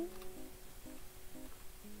pale.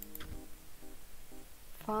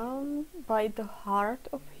 Found by the hard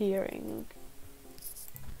of hearing.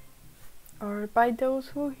 Or by those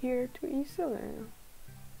who hear too easily.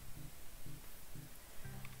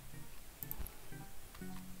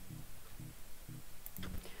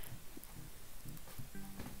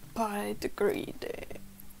 By the greedy.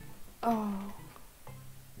 Oh.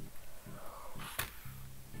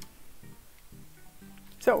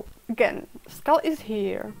 So, again, skull is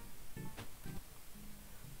here.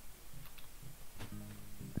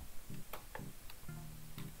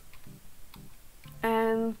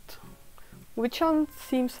 And which one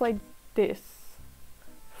seems like this?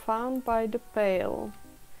 Found by the pale.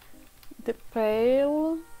 The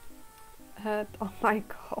pale had... Oh my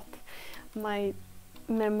god. My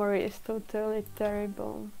memory is totally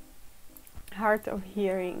terrible. Hard of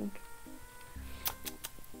hearing.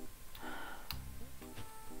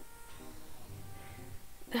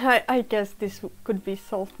 I guess this could be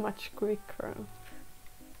solved much quicker.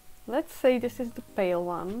 Let's say this is the pale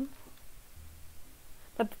one.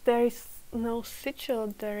 But there is no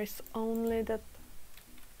sigil, there is only that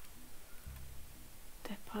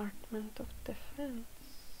Department of Defense.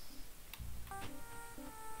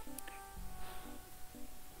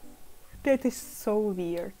 That is so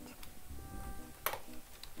weird.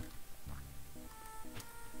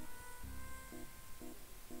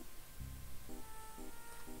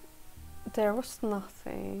 There was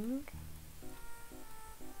nothing.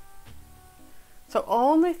 So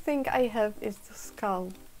only thing I have is the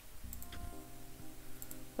skull.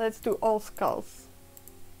 Let's do all skulls.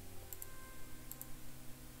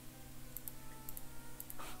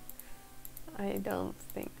 I don't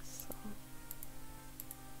think so.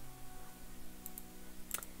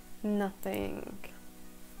 Nothing.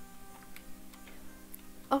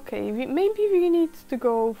 Okay, maybe we need to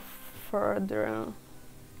go further.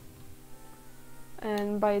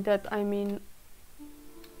 And by that I mean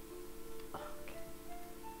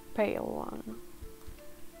pale one.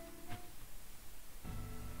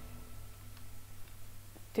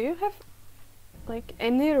 Do you have like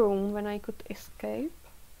any room when I could escape?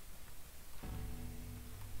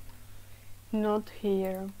 Not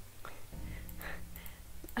here.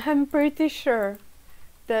 I'm pretty sure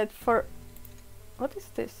that for... What is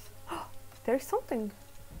this? There's something.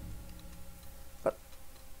 But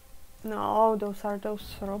no, those are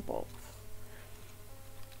those robots.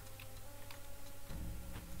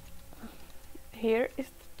 Here is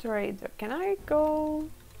the trader. Can I go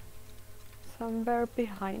somewhere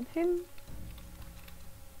behind him?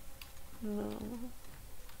 No.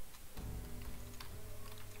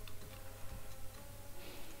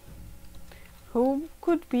 Who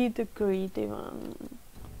could be the greedy one?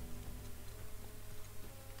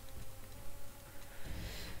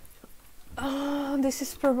 This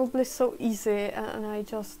is probably so easy and I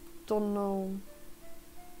just don't know.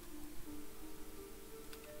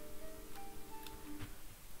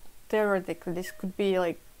 Theoretically, this could be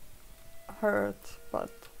like hurt,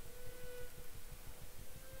 but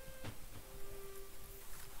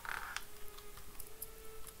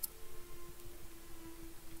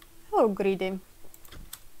hello, greedy.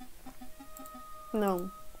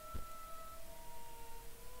 No.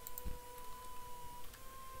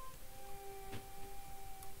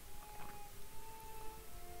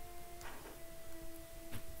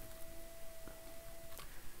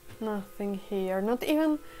 Nothing here. Not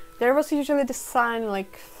even... There was usually the sign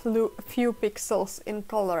like few pixels in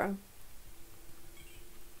color.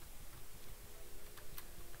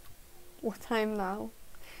 What time now?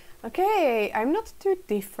 Okay, I'm not too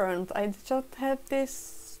different. I just had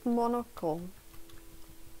this monocle.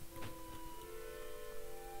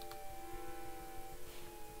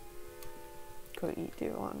 Go eat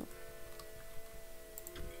you one.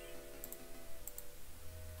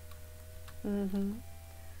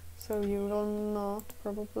 So you will not,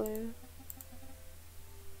 probably.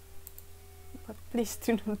 But please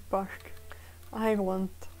do not bark. I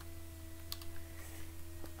want.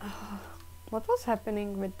 What was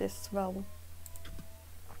happening with this well?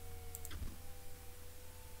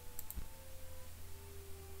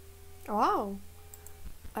 Wow.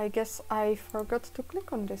 I guess I forgot to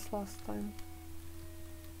click on this last time.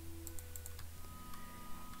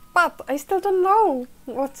 But I still don't know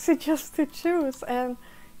what just to choose, and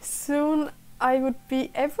soon I would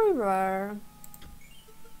be everywhere.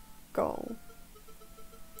 Go.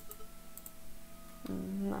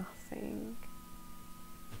 Nothing.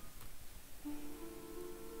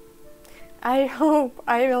 I hope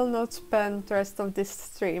I will not spend the rest of this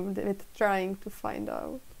stream with trying to find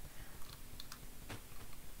out.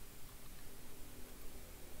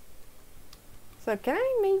 So can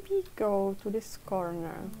I maybe go to this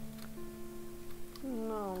corner?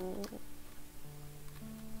 No.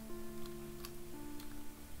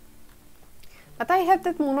 But I have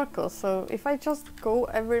that monocle, so if I just go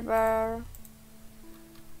everywhere,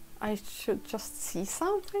 I should just see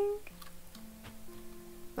something?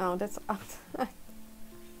 No, that's outside.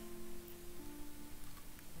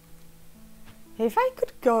 If I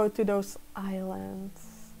could go to those islands.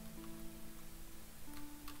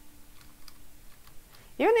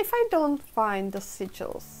 Even if I don't find the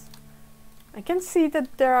sigils, I can see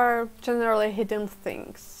that there are generally hidden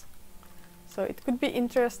things. So it could be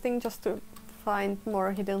interesting just to find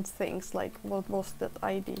more hidden things, like what was that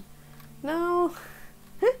ID? No,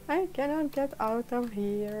 I cannot get out of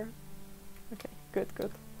here. Okay, good,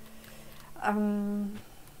 good.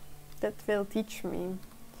 That will teach me.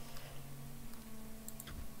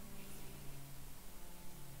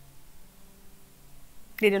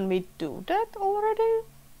 Didn't we do that already?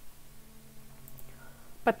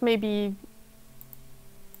 But maybe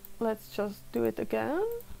let's just do it again.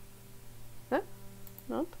 Huh?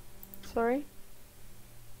 Not? Sorry.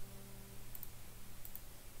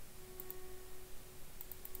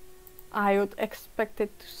 I would expect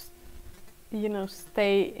it to, you know,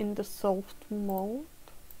 stay in the solved mode.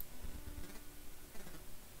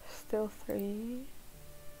 Still 3.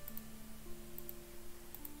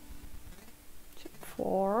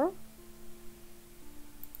 4.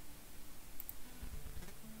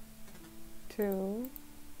 2.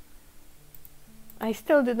 I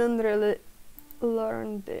still didn't really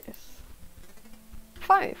learn this.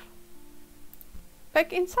 5.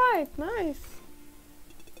 Back inside, nice.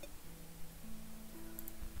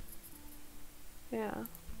 Yeah.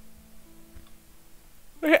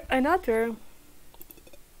 Okay, another.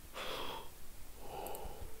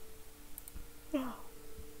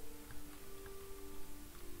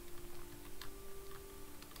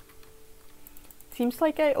 Seems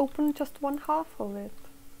like I opened just one half of it.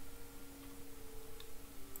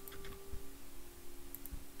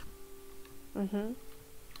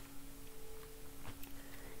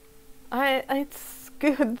 It's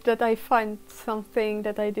good that I find something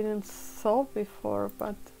that I didn't solve before,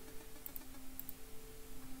 but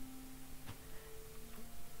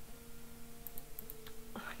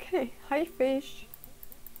okay, hi fish.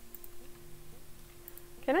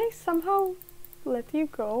 Can I somehow let you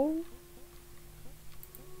go?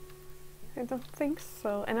 I don't think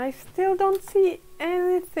so, and I still don't see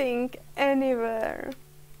anything anywhere.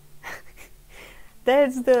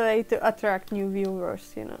 That's the way to attract new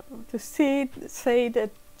viewers, you know, to say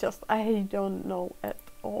that just I don't know at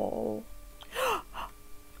all.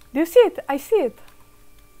 Do you see it? I see it.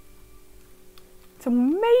 So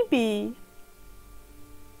maybe.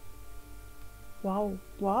 Wow,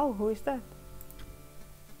 wow, who is that?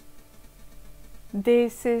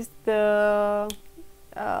 This is the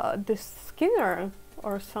Skinner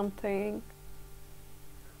or something.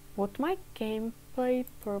 What my gameplay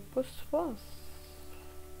purpose was.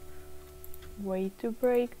 Way to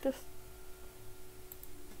break this.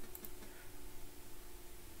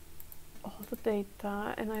 All the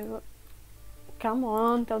data, and I will. Come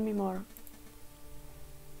on, tell me more.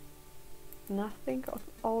 Nothing of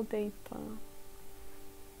all data.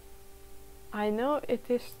 I know it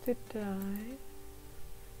is to die.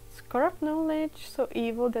 It's corrupt knowledge, so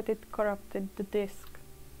evil that it corrupted the disk.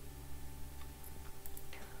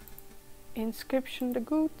 Inscryption the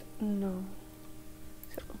good? No.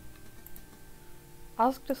 So,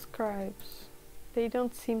 ask the scribes. They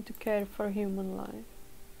don't seem to care for human life.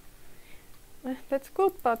 That's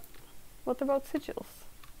good, but what about sigils?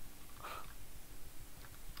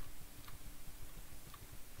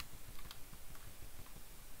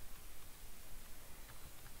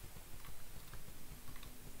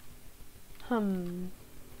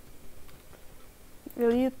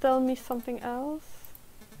 Will you tell me something else?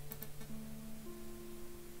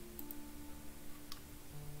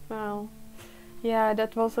 Well, yeah,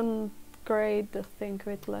 that wasn't great, the thing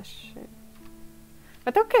with Leshy.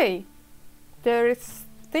 But okay, there is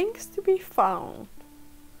things to be found.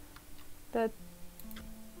 That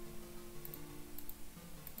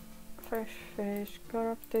fresh fish,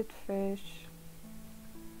 corrupted fish.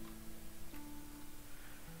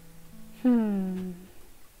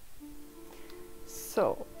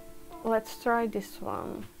 So, let's try this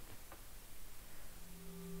one.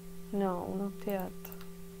 No, not yet.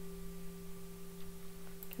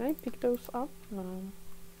 Can I pick those up? No.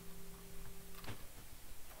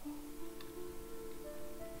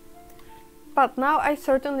 But now I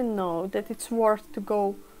certainly know that it's worth to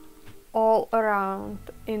go all around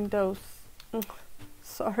in those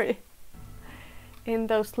sorry, in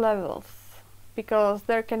those levels, because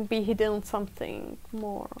there can be hidden something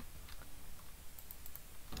more.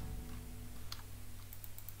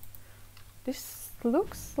 This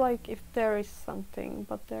looks like if there is something,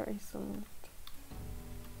 but there isn't.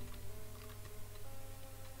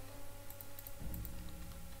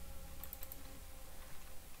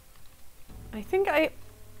 I think I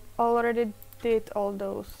already did all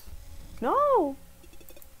those. No!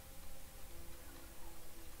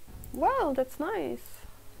 Well, that's nice.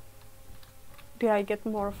 Did I get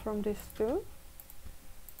more from this too?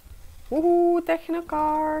 Ooh, techno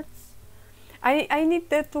cards! I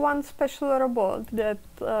need that one special robot, that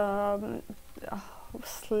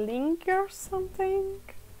Slink or something?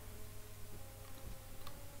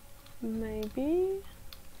 Maybe?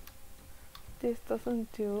 This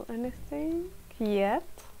doesn't do anything yet.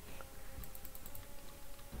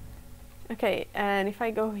 Okay, and if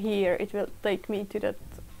I go here, it will take me to that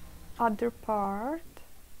other part,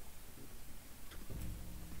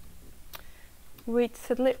 which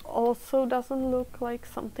sadly also doesn't look like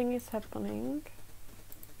something is happening.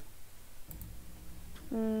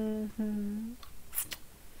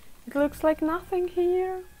 It looks like nothing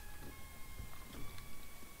here.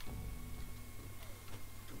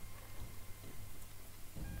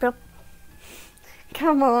 But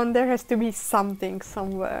come on, there has to be something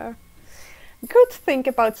somewhere. Good thing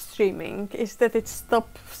about streaming is that it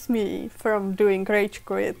stops me from doing rage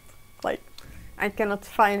quit. Like, I cannot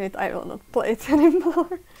find it, I will not play it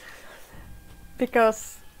anymore.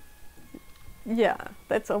 Because, yeah,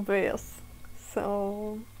 that's obvious.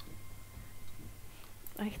 So,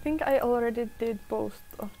 I think I already did both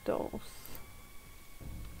of those.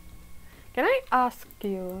 Can I ask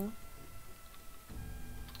you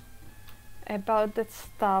about that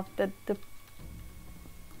stuff that the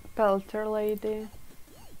Pelter lady?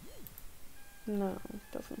 No, it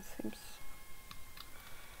doesn't seem so.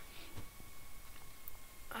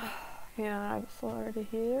 Yeah, I was already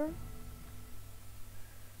here.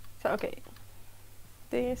 So, okay.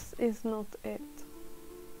 This is not it.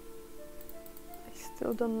 I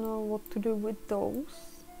still don't know what to do with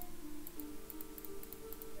those.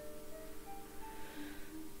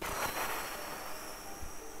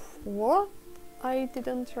 What? I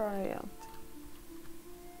didn't try yet.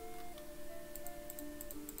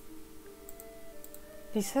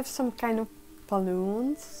 These have some kind of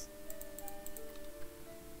balloons,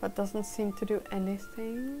 but doesn't seem to do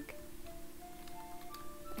anything.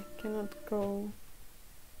 I cannot go.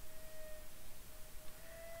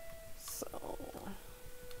 So,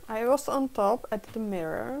 I was on top at the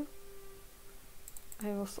mirror. I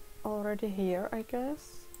was already here, I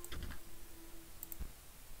guess.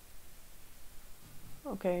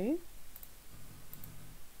 Okay.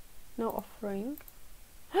 No offering.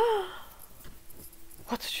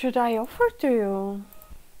 What should I offer to you?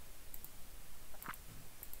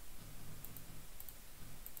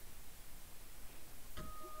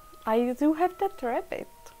 I do have that rabbit.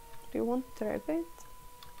 Do you want the rabbit?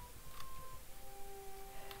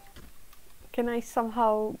 Can I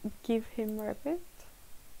somehow give him rabbit?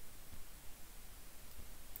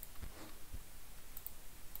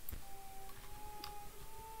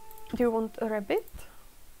 Do you want a rabbit?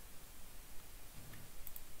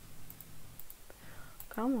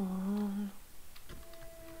 Come on.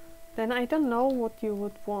 Then I don't know what you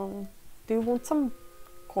would want. Do you want some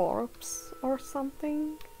corpse or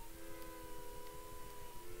something?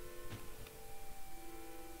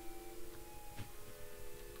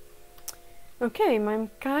 Okay,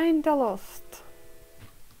 I'm kinda lost.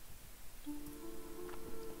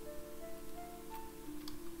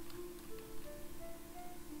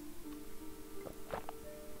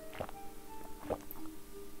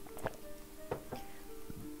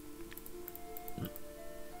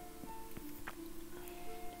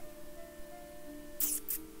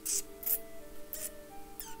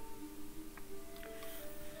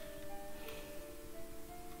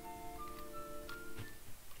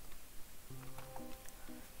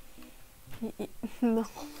 No,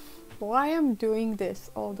 why am doing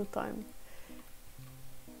this all the time?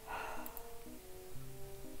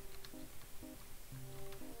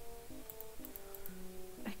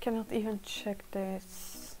 I cannot even check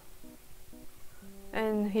this.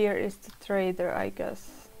 And here is the trader, I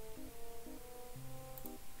guess.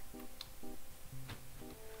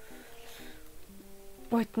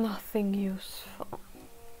 With nothing useful.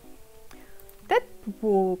 That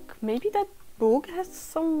book, maybe that book has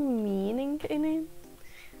some meaning in it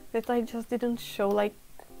that I just didn't show. Like,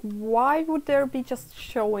 why would there be just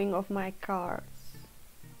showing of my cards?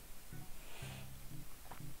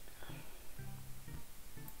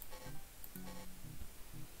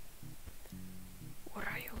 What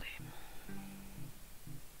are you, Lim?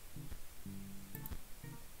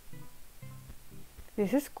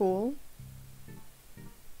 This is cool.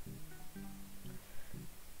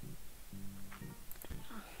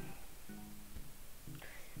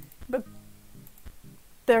 But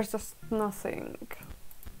there's just nothing.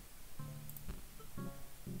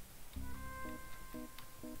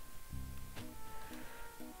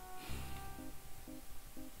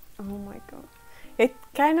 Oh my god. It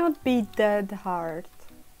cannot be that hard.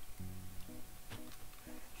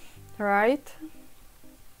 Right?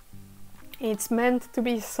 It's meant to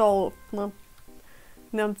be solved,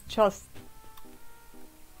 not just...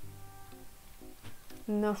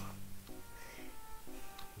 No.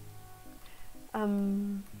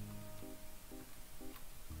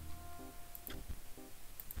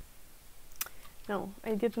 No,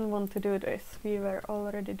 I didn't want to do this. We were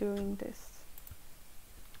already doing this.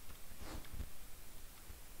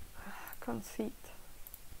 Conceit.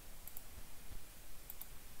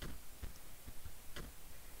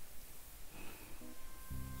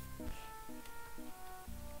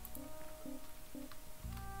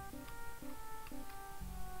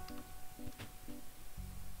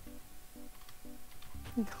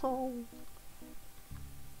 No.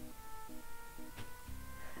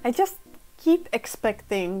 I just keep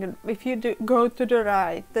expecting if you go to the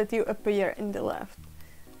right that you appear in the left.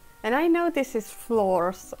 And I know this is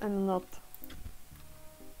floors and not...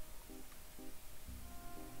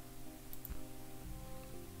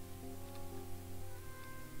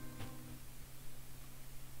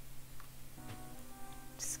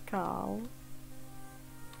 Skull.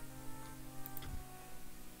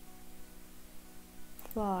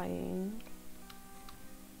 Flying.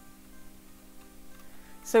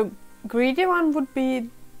 So greedy one would be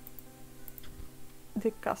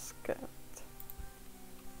the casket.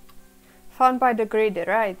 Found by the greedy,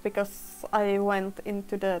 right? Because I went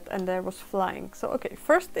into that and there was flying. So okay,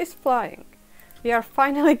 first is flying. We are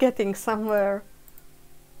finally getting somewhere.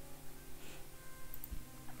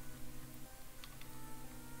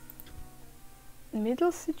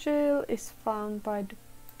 Middle sigil is found by the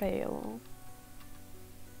pale.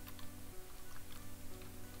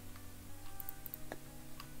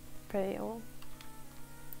 Pale.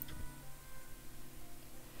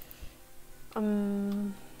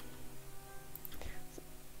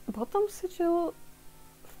 Bottom sigil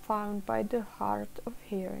found by the heart of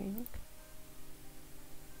hearing.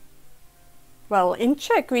 Well, in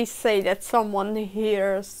Czech we say that someone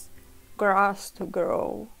hears grass to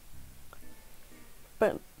grow.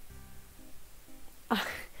 But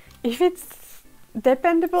if it's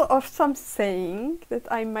dependable of some saying that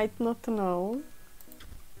I might not know.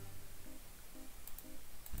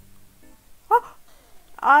 Oh,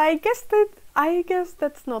 I guess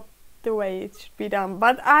that's not the way it should be done,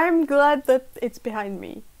 but I'm glad that it's behind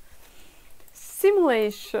me.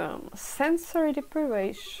 Simulation, sensory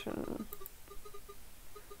deprivation.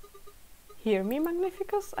 Hear me,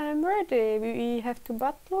 Magnificus? I am ready. We have to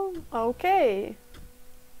battle? Okay.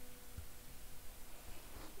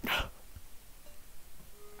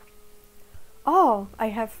 Oh, I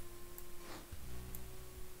have...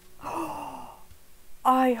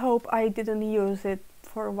 I hope I didn't use it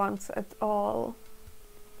for once at all.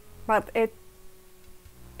 But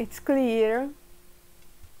it's clear.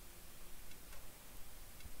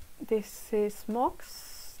 This is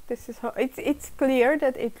Mox. This is how it's clear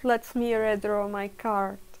that it lets me redraw my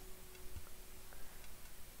card.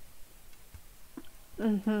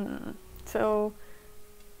 So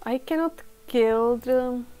I cannot kill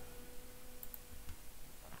the...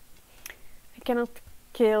 I cannot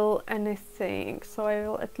kill anything, so I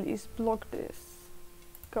will at least block this.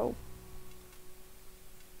 Go.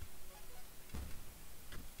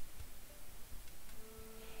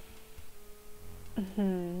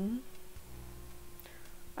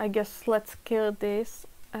 I guess let's kill this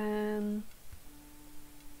and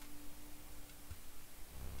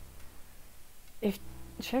if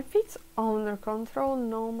Sheffi's under control,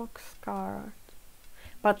 no Mox card.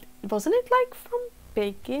 But wasn't it like from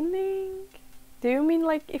beginning? Do you mean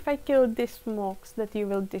like if I kill this Mox that you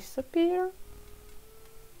will disappear?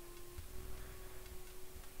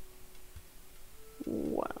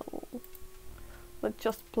 Well, let's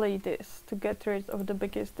just play this to get rid of the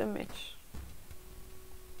biggest damage.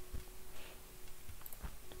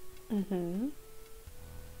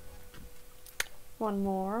 One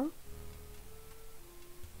more.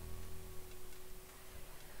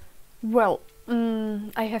 Well,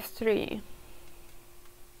 I have 3.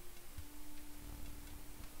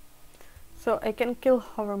 So I can kill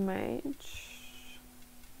Horror Mage.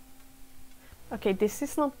 Okay, this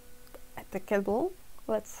is not attackable,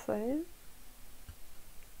 let's say.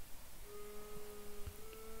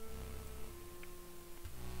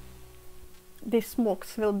 This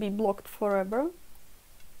Mox will be blocked forever.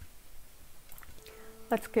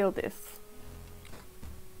 Let's kill this.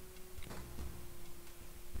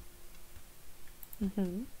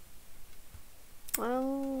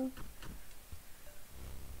 Oh,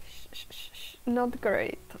 not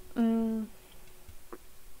great.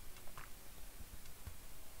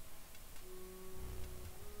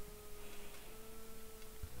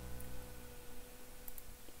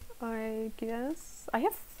 I guess I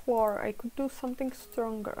have 4. I could do something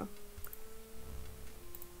stronger.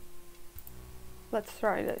 Let's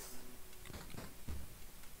try this.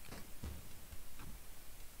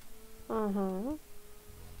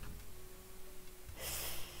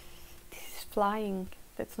 This is flying.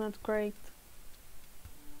 That's not great.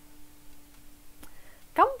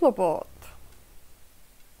 Complobot.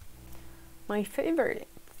 My favorite.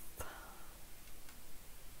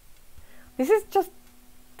 This is just...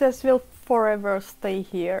 This will forever stay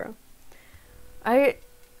here. I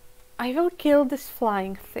will kill this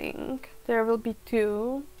flying thing. There will be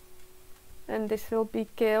 2. And this will be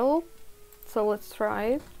killed. So let's try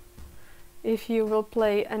it. If you will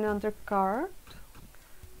play another card.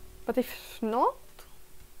 But if not,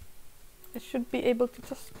 I should be able to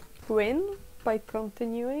just win by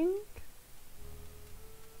continuing.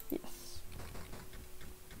 Yes.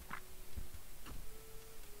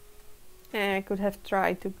 And I could have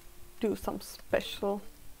tried to do some special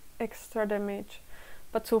extra damage.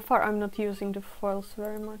 But so far I'm not using the foils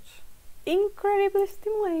very much. Incredibly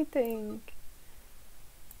stimulating!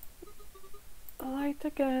 Light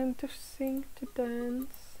again, to sing, to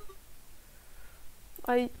dance.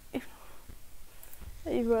 I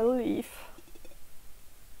will leave.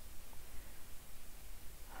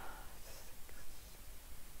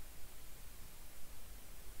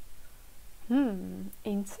 6.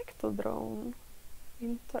 Insectodrone.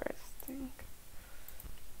 Interesting.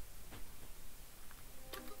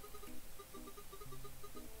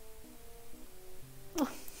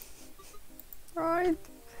 Right.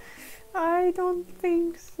 I don't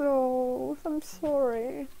think so. I'm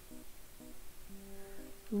sorry.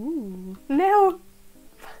 Ooh. No!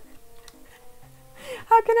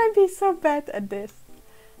 How can I be so bad at this?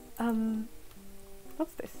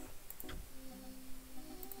 What's this?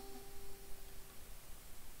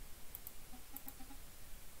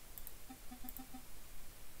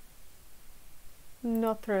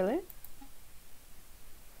 Not really.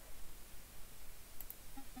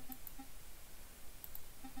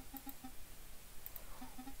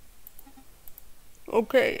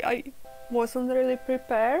 Okay, I wasn't really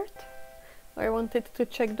prepared. I wanted to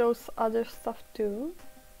check those other stuff too.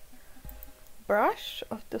 Brush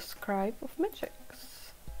of the Scribe of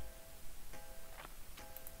Magics.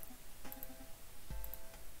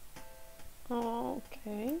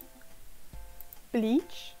 Okay.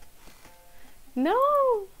 Bleach. No!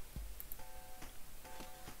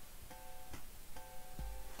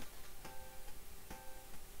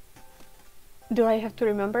 Do I have to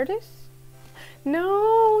remember this?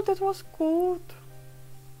 No, that was good.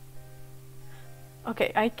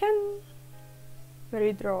 Okay, I can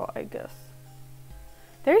redraw, I guess.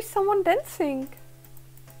 There is someone dancing.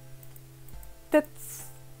 That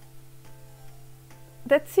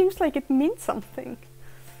seems like it means something.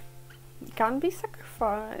 It can't be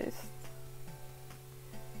sacrificed.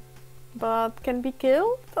 But can be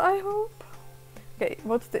killed, I hope. Okay,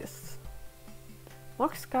 what's this?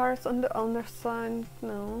 Mox cards on the underside,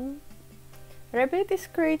 no. Rabbit is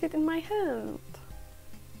created in my hand.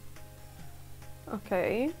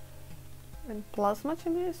 Okay. And plasma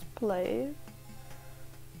gem is played.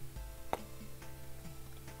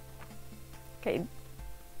 Okay.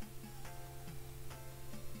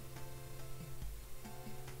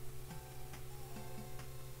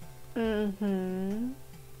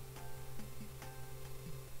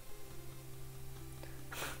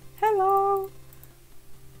 Hello.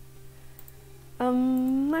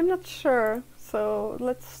 I'm not sure, so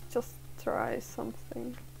let's just try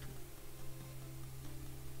something.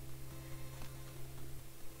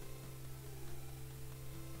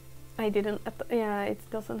 I didn't, yeah, it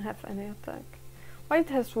doesn't have any attack. White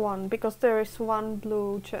has one, because there is one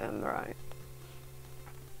blue gem, right?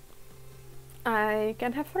 I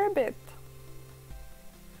can have rabbit.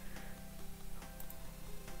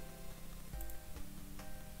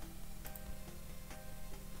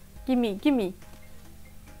 Gimme, gimme.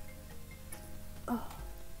 Oh.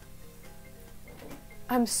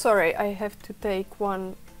 I'm sorry, I have to take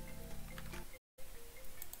one.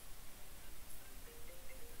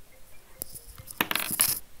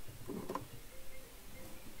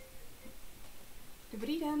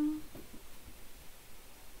 Dobrý den.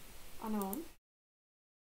 Ano.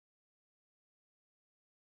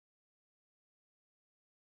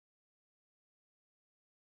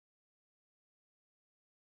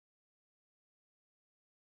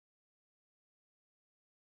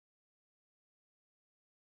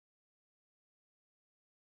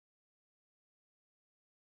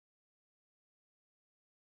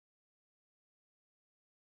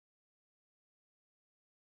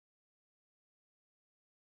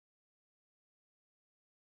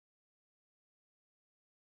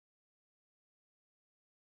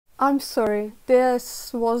 I'm sorry,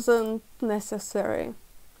 this wasn't necessary.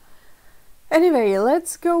 Anyway,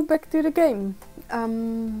 let's go back to the game.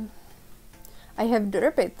 I have the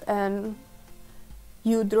rabbit and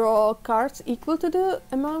you draw cards equal to the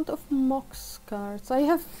amount of Mox cards. I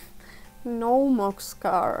have no Mox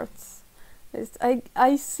cards.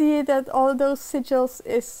 I see that all those sigils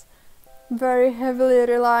is very heavily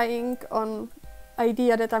relying on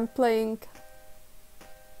idea that I'm playing.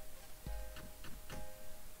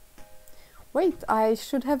 Wait, I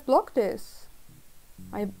should have blocked this.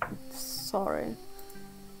 I'm sorry.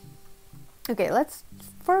 Okay, let's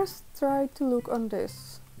first try to look on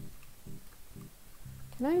this.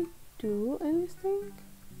 Can I do anything?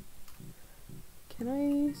 Can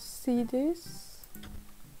I see this?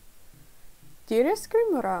 Dearest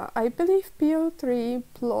Grimora, I believe PO3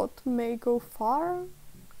 plot may go far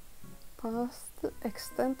past the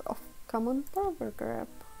extent of common power grab.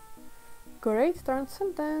 Great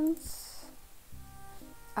transcendence.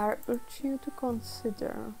 I urge you to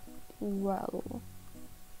consider well.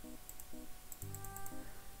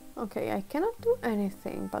 Okay, I cannot do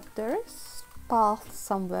anything, but there is path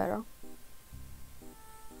somewhere.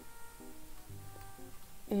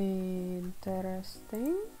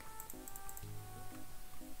 Interesting.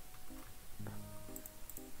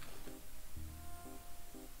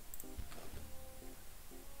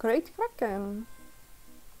 Great Kraken.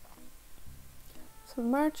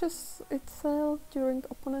 Submerges itself during the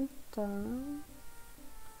opponent turn.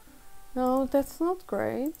 No, that's not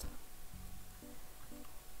great.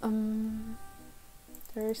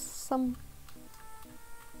 There is some...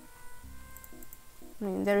 I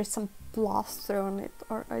mean, there is some plaster on it,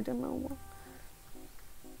 or I don't know what.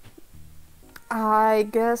 I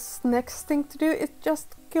guess next thing to do is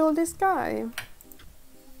just kill this guy.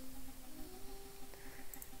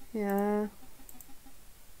 Yeah.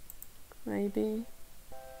 Maybe.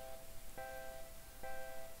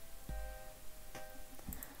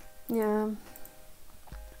 Yeah.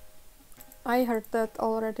 I heard that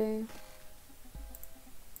already.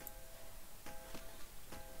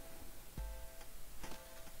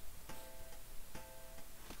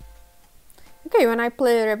 Okay, when I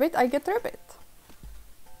play rabbit, I get rabbit.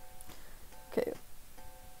 Okay,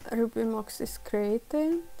 Ruby Mox is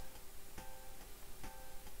created.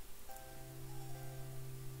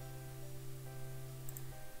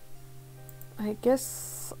 I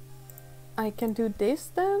guess I can do this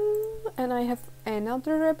then, and I have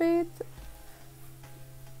another rabbit.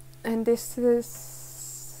 And this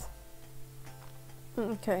is...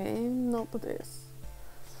 okay, not this.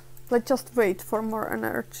 Let's just wait for more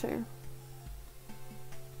energy.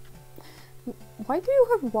 Why do you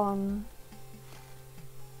have one?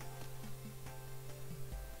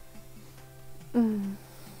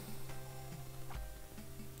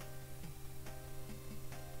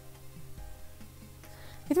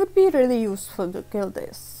 It would be really useful to kill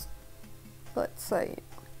this. let's say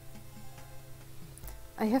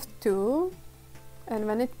I have 2, and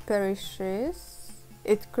when it perishes,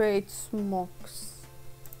 it creates mocks.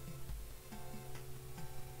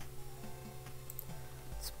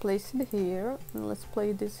 Let's place it here, and let's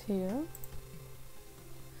play this here.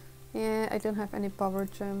 Yeah, I don't have any power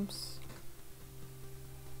gems.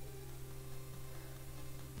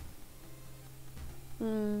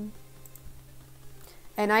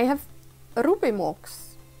 And I have ruby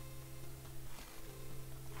mocks.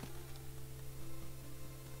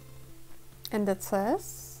 And that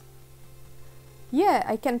says, yeah,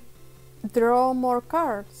 I can draw more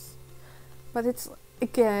cards, but it's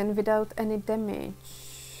again without any damage.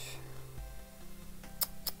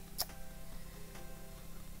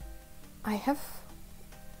 I have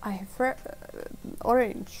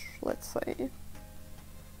orange, let's say.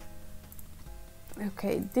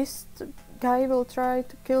 Okay, this guy will try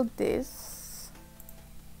to kill this,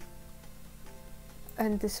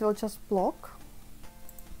 and this will just block.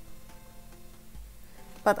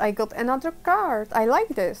 But I got another card. I like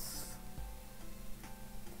this.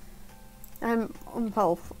 I'm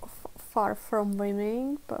well far from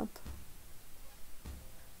winning, but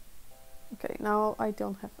okay, now I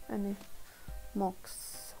don't have any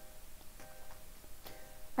mocks.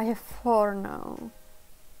 I have 4 now.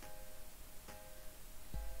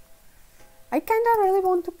 I kinda really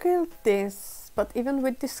want to kill this, but even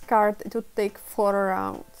with this card it would take 4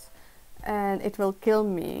 rounds and it will kill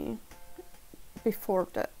me before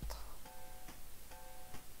that.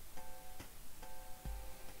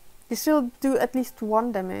 This will do at least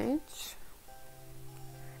 1 damage,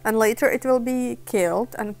 and later it will be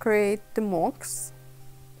killed and create the mocks.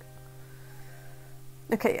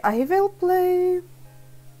 Okay, I will play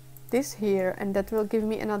this here, and that will give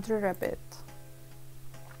me another rabbit.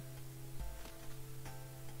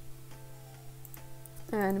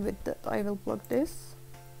 And with that I will block this.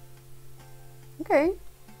 Okay,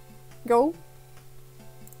 go.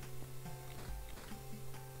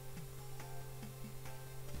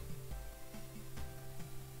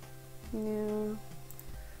 Yeah.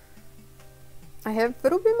 I have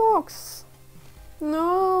ruby mocks.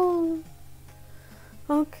 No.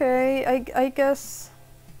 Okay, I guess.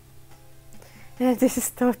 Yeah, this is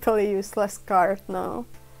totally useless card now.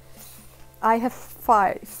 I have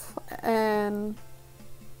 5, and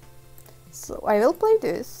so I will play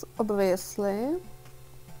this, obviously,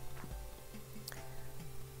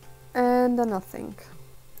 and then nothing.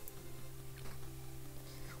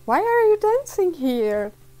 Why are you dancing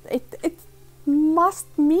here? It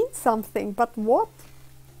must mean something, but what?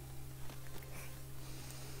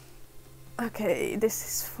 Okay, this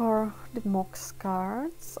is for the mocks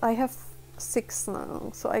cards. I have 6 now,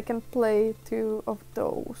 so I can play 2 of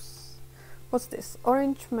those. What's this?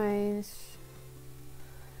 Orange mage.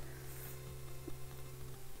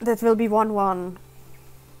 That will be 1/1.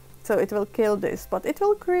 So it will kill this, but it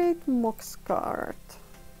will create mocks card.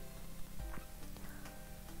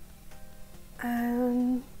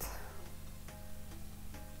 And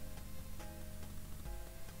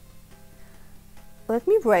let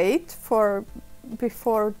me wait for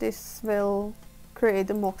before this will create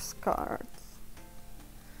the mocks card.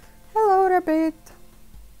 Hello, rabbit.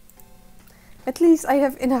 At least I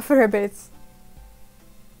have enough rabbits.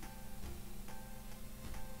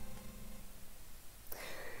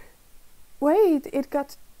 Wait, it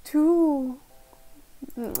got 2.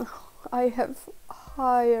 I have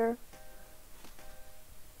higher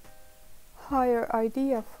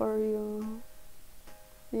idea for you.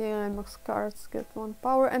 Yeah, mocks cards get 1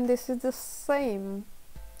 power, and this is the same.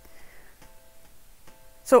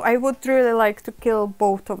 So I would really like to kill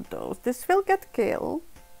both of those. This will get killed.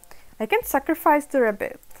 I can sacrifice the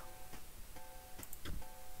rabbit.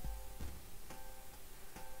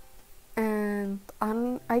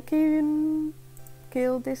 And I can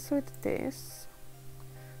kill this with this.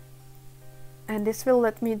 And this will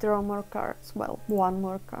let me draw more cards. Well, 1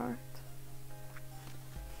 more card.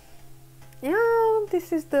 Yeah,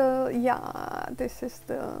 this is the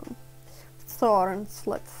thorns,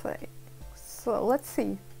 let's say. So let's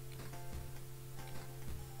see.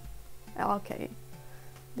 Okay,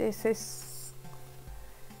 this is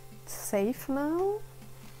safe now.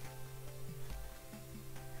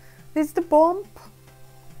 This is the bomb.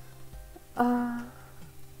 And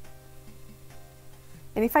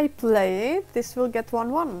if I play it, this will get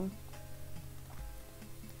 1/1.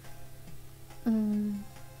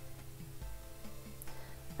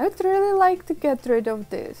 I would really like to get rid of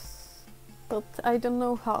this, but I don't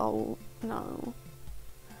know how now.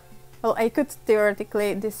 Well, I could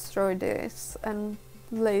theoretically destroy this and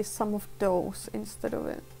play some of those instead of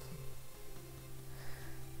it.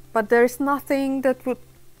 But there is nothing that would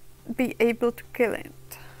be able to kill it.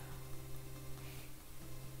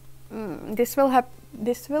 This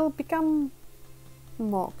will become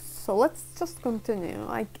mocks. So let's just continue.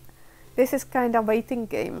 This is kind of waiting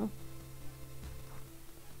game.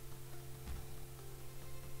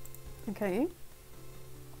 Okay.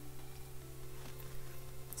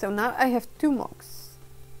 So now I have 2 mocks.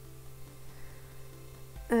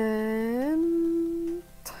 And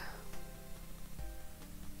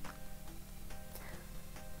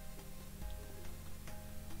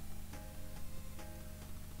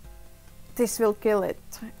this will kill it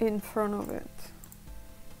in front of it.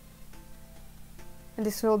 And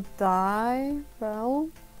this will die. Well,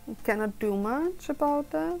 you cannot do much about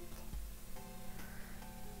that.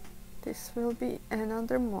 This will be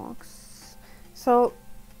another mox. So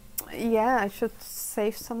yeah, I should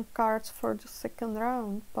save some cards for the second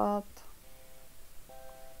round, but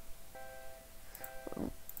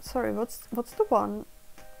sorry, what's the one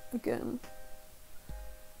again?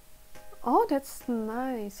 Oh, that's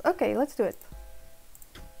nice. Okay, let's do it.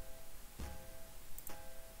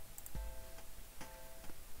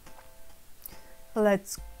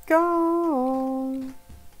 Let's go.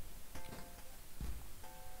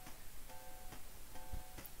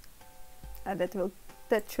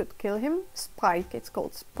 That should kill him. Spike, it's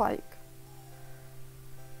called Spike.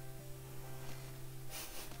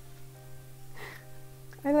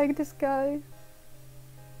 I like this guy.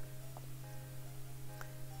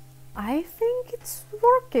 I think it's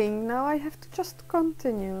working. Now I have to just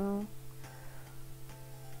continue.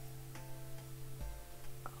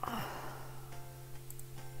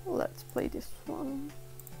 Let's play this one.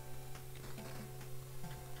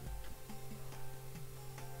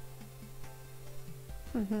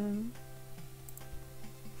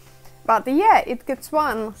 But yeah, it gets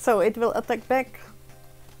 1, so it will attack back.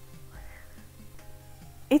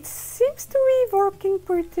 It seems to be working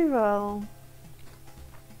pretty well.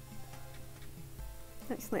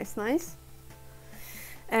 Nice, nice, nice.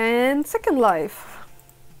 And second life.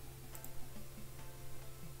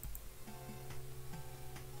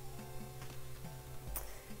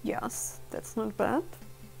 Yes, that's not bad.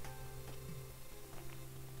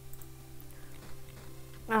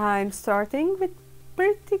 I'm starting with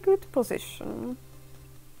pretty good position.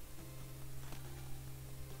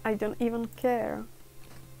 I don't even care.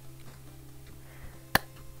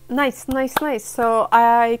 Nice, nice, nice. So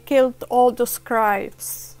I killed all the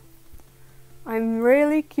scribes. I'm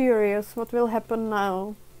really curious what will happen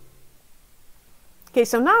now. Okay,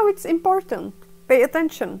 so now it's important. Pay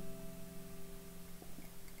attention.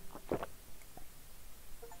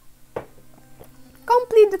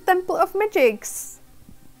 Complete the Temple of Magics.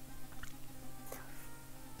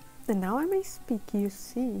 And now I may speak, you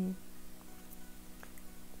see.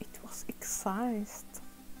 It was excised.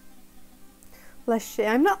 Let's see.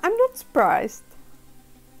 I'm not surprised.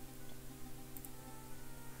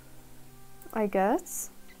 I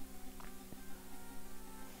guess.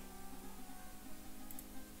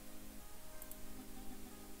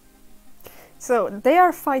 So they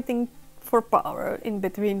are fighting for power in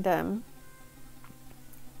between them.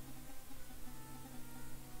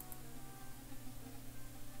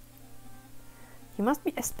 You must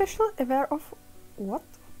be especially aware of what?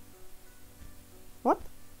 What?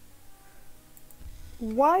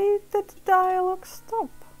 Why did the dialogue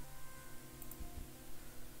stop?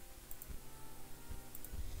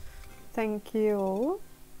 Thank you.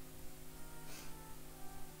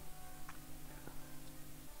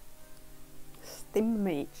 Stim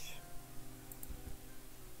Mage.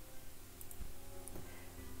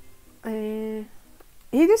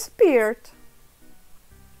 He disappeared.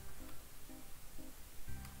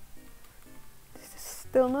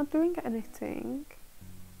 Still not doing anything.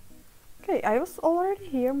 Okay, I was already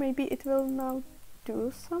here. Maybe it will now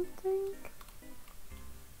do something.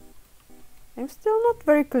 I'm still not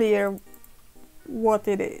very clear what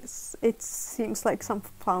it is. It seems like some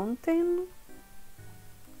fountain.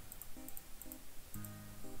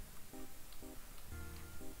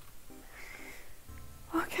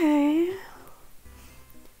 Okay.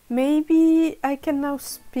 Maybe I can now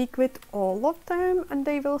speak with all of them and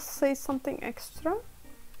they will say something extra.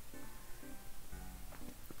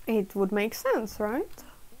 It would make sense, right?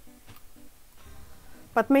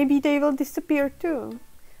 But maybe they will disappear too.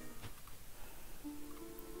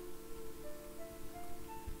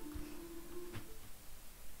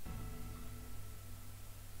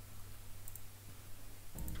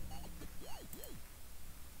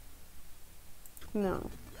 No.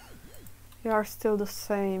 You are still the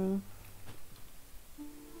same.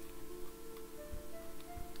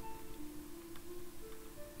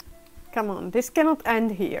 Come on, this cannot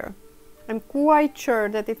end here. I'm quite sure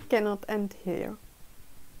that it cannot end here.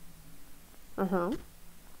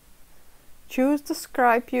 Choose the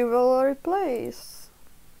scribe you will replace.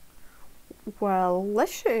 Well,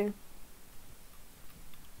 Leshy.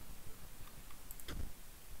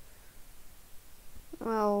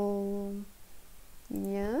 Well,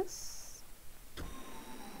 yes.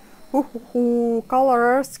 Ooh,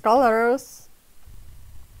 colors, colors.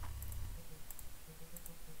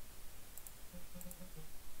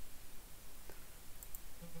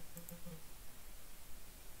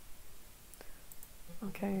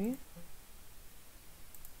 Okay.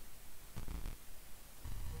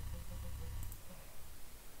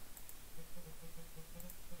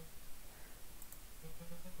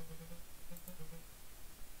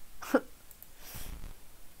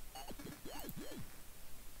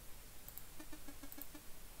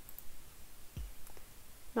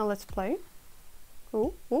 Now let's play.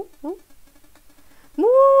 Ooh, ooh, ooh.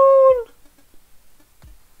 Moon!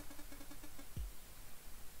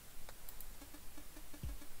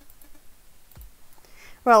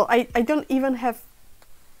 Well, I don't even have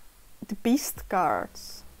the beast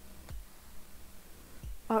cards.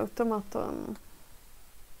 Automaton.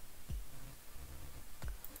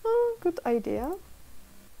 Oh, good idea.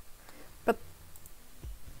 But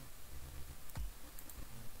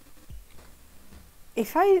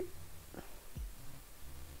if I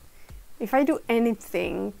do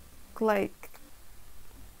anything like,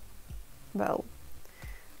 well,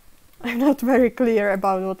 I'm not very clear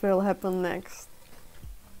about what will happen next.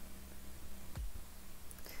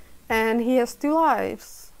 And he has 2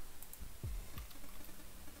 lives.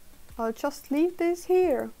 I'll just leave this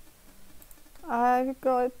here. I've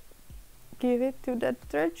got give it to that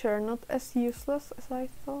treasure, not as useless as I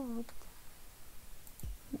thought.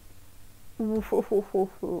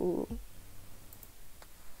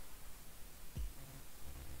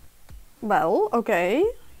 Well, okay.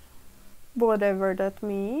 Whatever that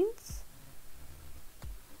means.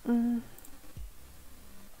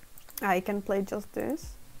 I can play just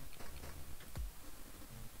this.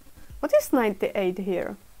 What is 98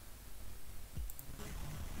 here?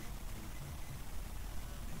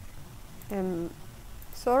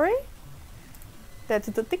 Sorry? That's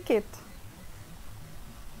the ticket.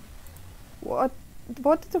 What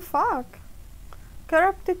the fuck?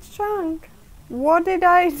 Corrupted chunk. What did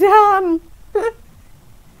I done?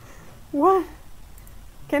 What?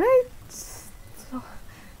 Can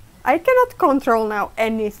I cannot control now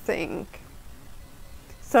anything.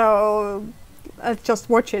 So just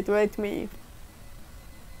watch it with me.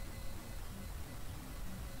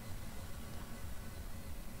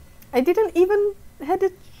 I didn't even had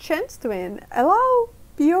a chance to win. Allow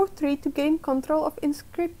PO3 to gain control of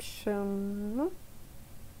Inscryption.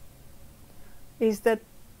 Is that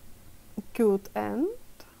good end?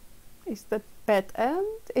 Is that bad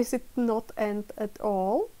end? Is it not end at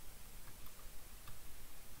all?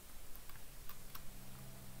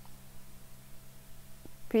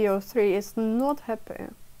 PO3 is not happy.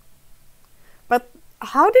 But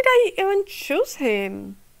how did I even choose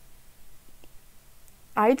him?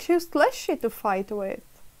 I chose Leshy to fight with.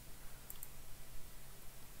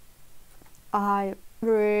 I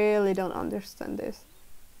really don't understand this.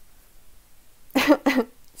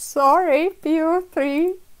 Sorry,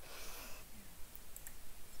 PO3.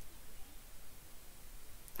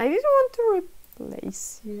 I didn't want to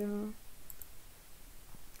replace you.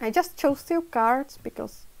 I just chose 2 cards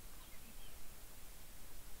because...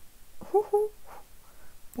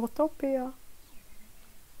 Potopia.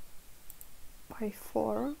 By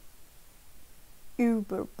 4.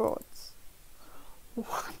 Uber bots.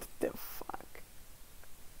 What the fuck?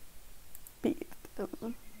 Beat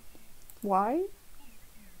them. Why?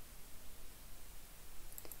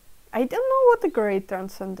 I don't know what the Great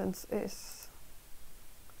Transcendence is.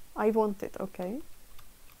 I want it, okay?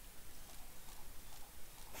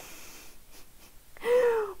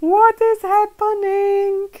 What is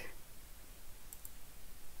happening?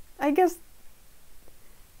 I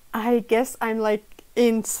guess I'm like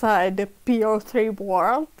inside the PO3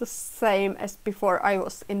 world, the same as before I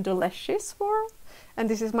was in the Leshy's world. And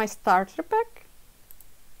this is my starter pack.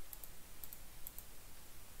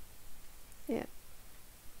 Yeah.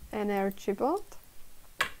 Energy bot.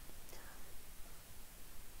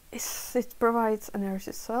 It provides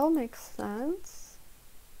energy cell, makes sense.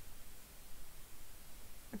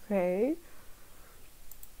 Okay.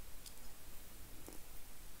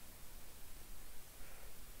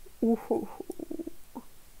 Ooh.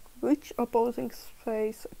 Which opposing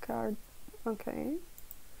space a card? Okay.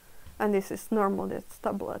 And this is normal, that's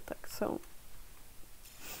double attack, so...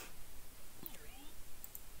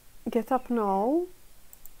 Get up now.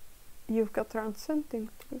 You've got around something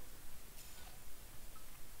to.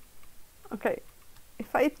 Okay.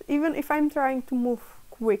 Even if I'm trying to move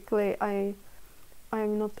quickly, I'm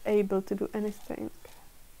not able to do anything.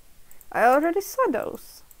 I already saw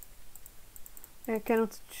those. I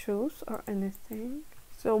cannot choose or anything.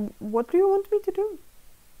 So what do you want me to do?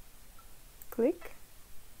 Click.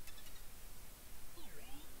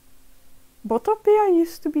 Botopia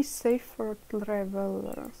used to be safe for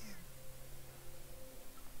travelers.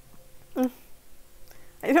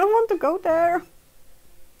 I don't want to go there.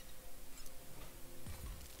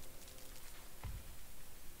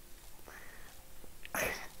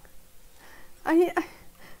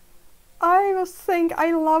 I was saying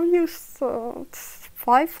I love you so. It's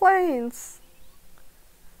 5 lanes.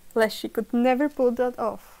 Leshy could never pull that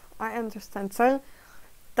off. I understand. So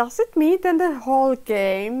does it mean then the whole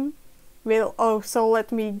game will also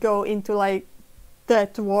let me go into like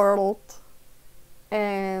that world?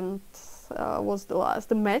 And what's the last?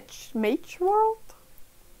 The mage world?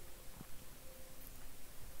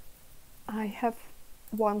 I have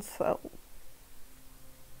 1 cell.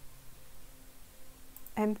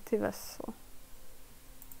 Empty vessel.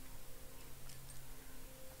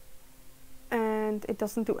 And it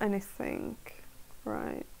doesn't do anything,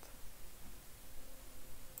 right?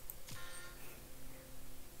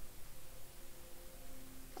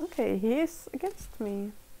 Okay, he is against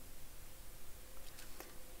me.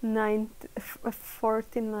 49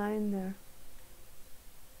 there.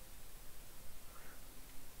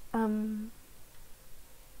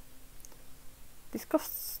 This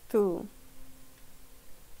costs 2.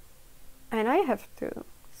 And I have 2.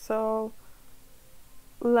 So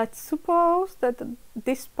let's suppose that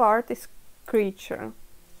this part is creature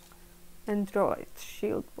and droid,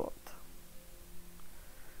 shield bot.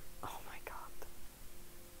 Oh my god.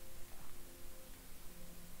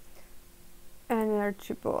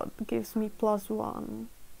 Energy bot gives me +1.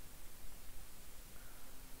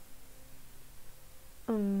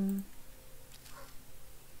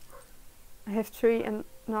 I have 3 and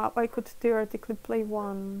now I could theoretically play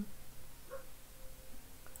 1.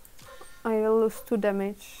 I will lose 2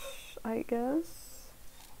 damage, I guess.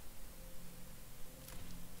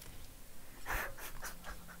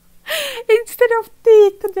 Instead of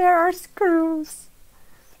teeth, there are screws.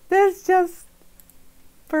 That's just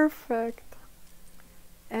perfect.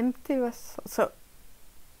 Empty vessel. So,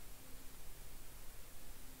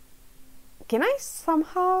 can I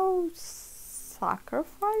somehow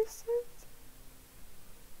sacrifice it?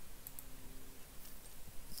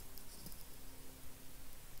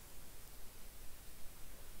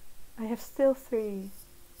 I have still 3.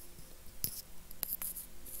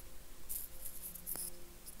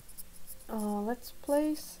 Let's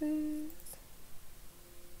place it.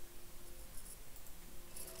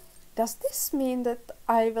 Does this mean that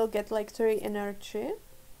I will get like 3 energy?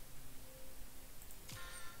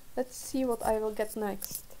 Let's see what I will get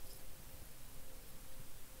next.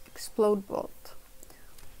 Explode bot.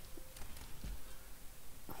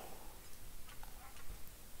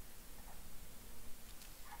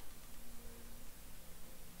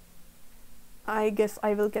 I guess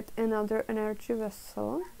I will get another energy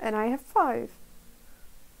vessel, and I have 5.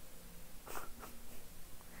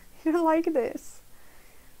 You like this?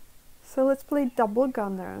 So let's play double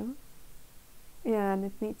gunner. Yeah, and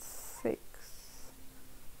it needs 6.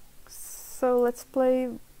 So let's play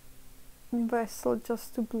vessel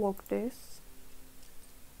just to block this.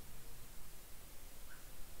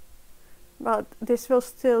 But this will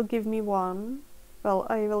still give me 1. Well,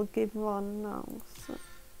 I will give 1 now. So.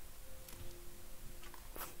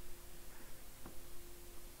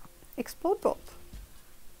 Explode bot.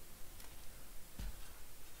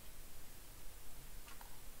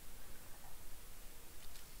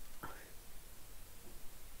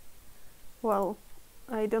 Well,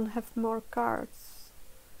 I don't have more cards,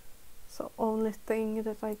 so only thing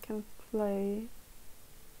that I can play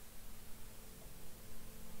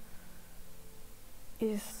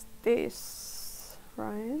is this,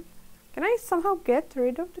 right? Can I somehow get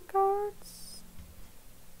rid of the cards?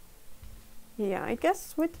 Yeah, I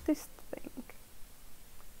guess with this thing.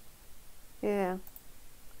 Yeah.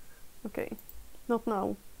 Okay, not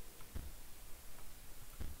now.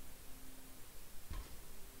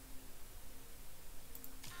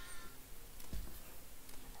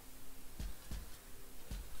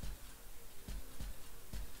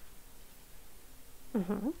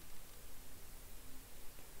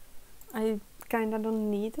 I kinda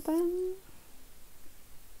don't need them.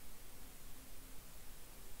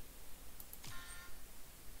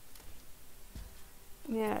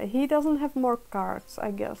 Yeah, he doesn't have more cards,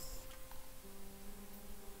 I guess.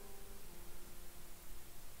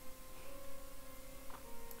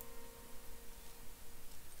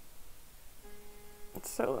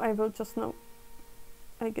 so I will just now,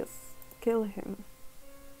 I guess, kill him.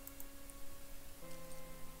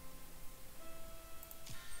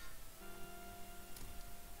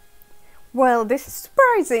 Well, this is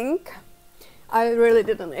surprising. I really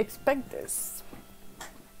didn't expect this.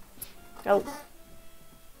 Well,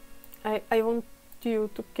 I want you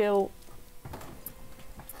to kill...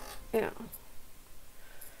 Yeah.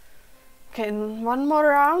 Okay, one more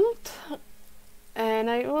round, and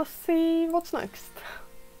I will see what's next.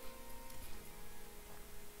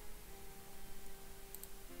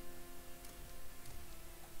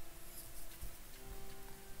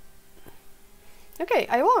 Okay,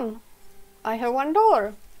 I won. I have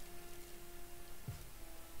 $1.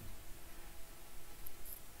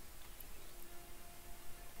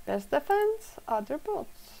 Best defense, other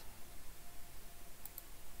bots.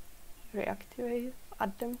 Reactivate,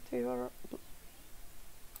 add them to your...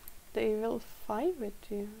 They will fight with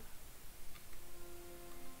you.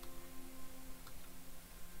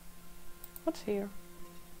 What's here?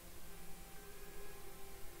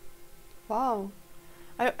 Wow.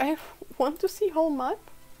 I want to see whole map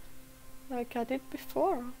like I did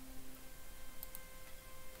before.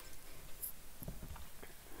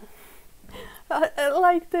 I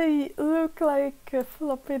like they look like a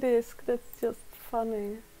floppy disk. That's just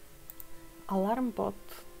funny. Alarm bot,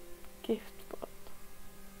 gift bot.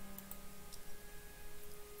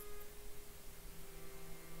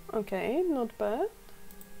 Okay, not bad.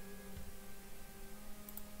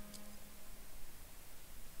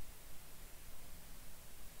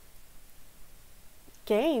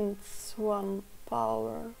 Gains 1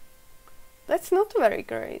 power. That's not very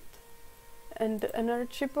great. And the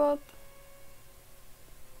energy bot.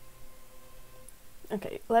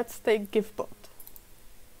 Okay, let's take gift bot.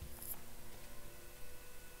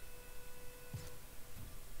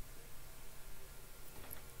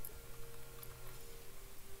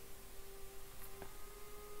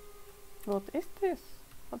 What is this?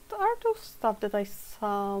 What are those stuff that I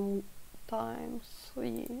sometimes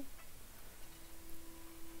see?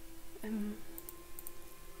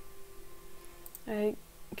 I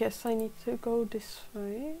guess I need to go this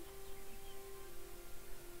way.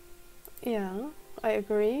 Yeah, I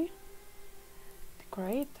agree. The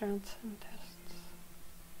great transcend tests.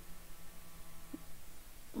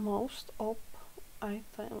 Most op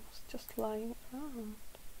items just lying around.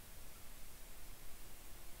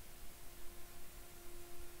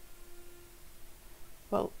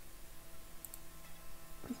 Well,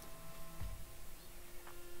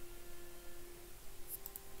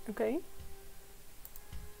 okay.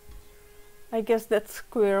 I guess that's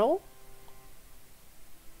squirrel.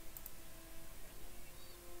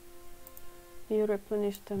 You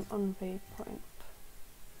replenish them on waypoint.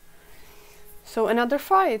 So another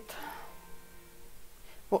fight.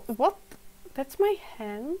 What? That's my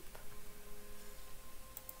hand?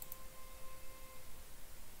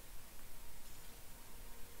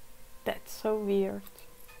 That's so weird.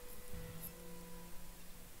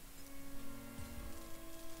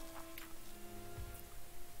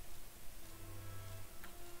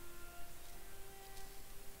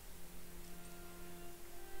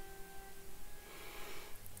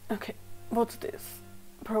 Okay, what's this?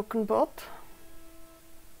 Broken bot?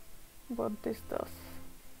 What this does?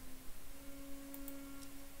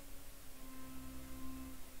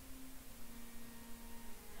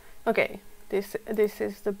 Okay, this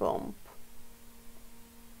is the bomb.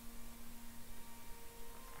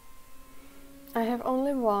 I have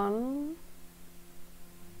only one,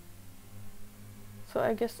 so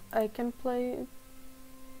I guess I can play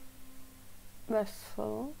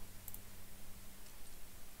vessel.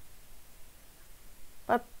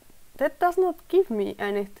 But that does not give me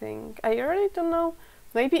anything. I really don't know.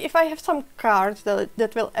 Maybe if I have some cards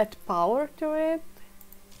that will add power to it.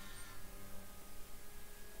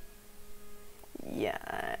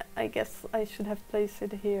 Yeah, I guess I should have placed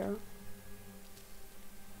it here.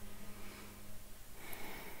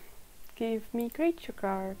 Give me creature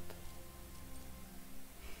card.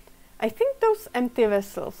 I think those empty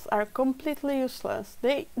vessels are completely useless.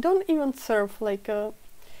 They don't even serve like a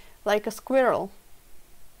squirrel.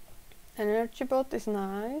 Energy bot is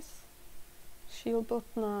nice. Shield bot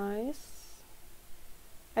nice.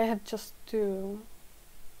 I have just 2.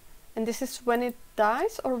 And this is when it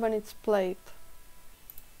dies or when it's played?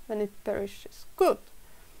 When it perishes. Good.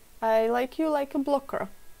 I like you like a blocker.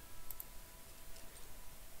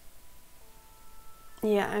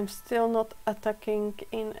 Yeah, I'm still not attacking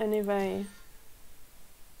in any way.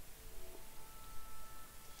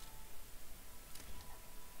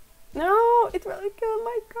 No, it will kill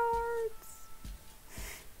my cards.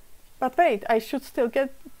 But wait, I should still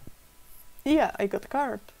get Yeah, I got a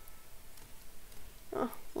card.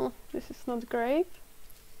 Oh, this is not great.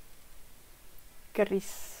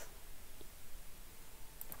 Gris.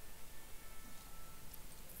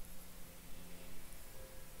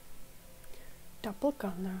 Double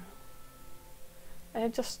gunner. I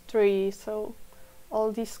have just 3, so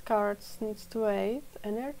all these cards needs to wait.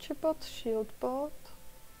 Energy bot, shield bot,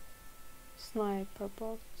 sniper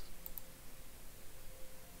bot.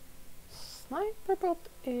 Sniper bot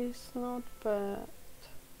is not bad.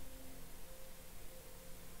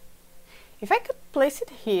 If I could place it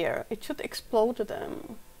here, it should explode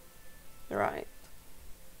them. Right.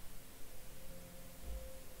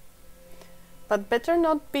 But better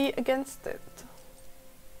not be against it.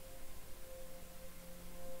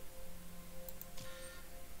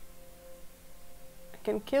 I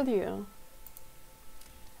can kill you.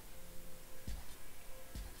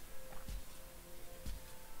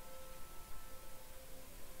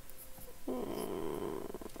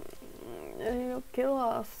 You'll kill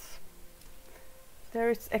us. There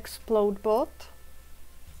is explode bot.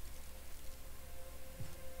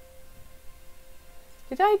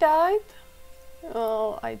 Did I die?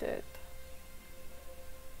 Oh, I did.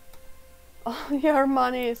 Oh, your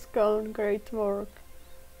money is gone. Great work.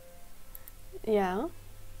 Yeah.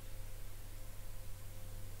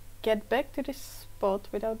 Get back to this spot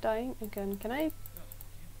without dying again. Can I?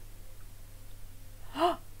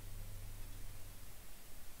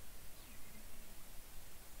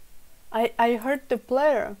 I heard the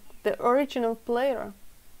player, the original player.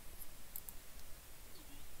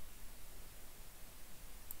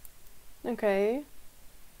 Okay.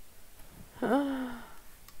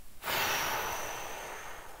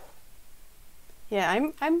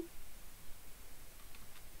 Yeah, I'm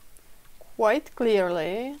quite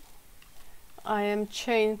clearly I am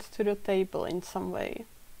chained to the table in some way.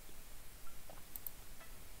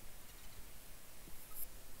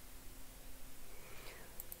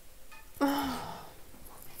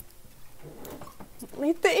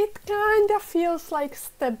 It kind of feels like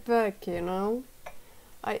step back, you know.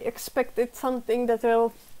 I expected something that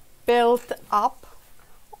will build up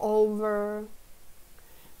over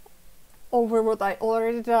what I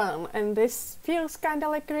already done, and this feels kind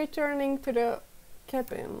of like returning to the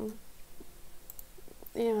cabin.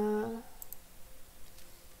 Yeah.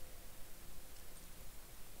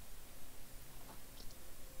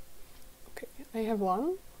 Okay, I have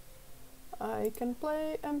 1. I can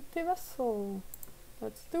play empty vessel.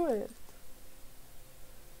 Let's do it.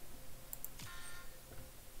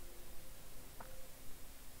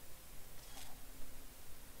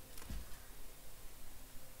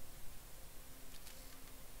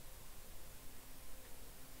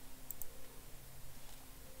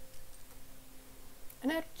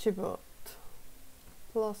 Energy bot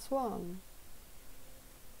 +1.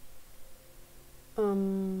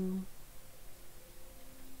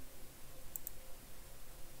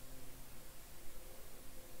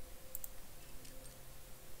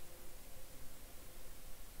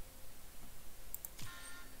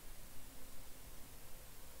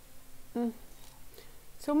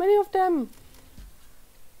 So many of them.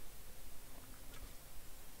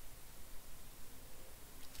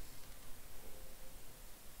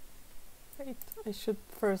 Wait, I should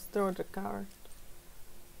first draw the card.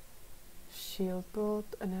 Shield bot,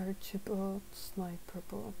 energy bot, sniper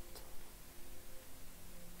bot.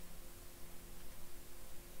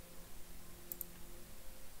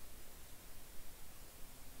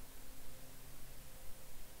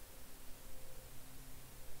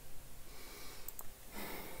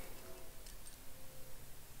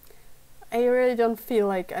 I really don't feel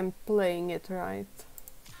like I'm playing it right.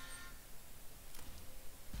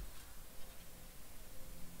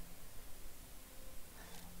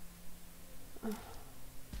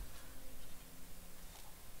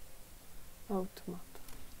 Automat.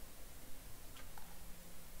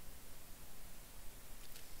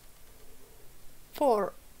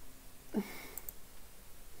 Four.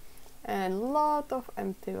 And lot of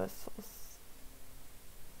empty vessels.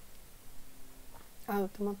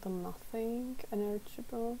 Automaton nothing. Energy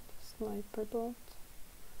bot, sniper bot.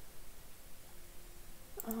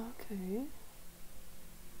 Okay.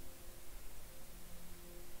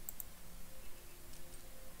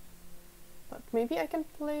 But maybe I can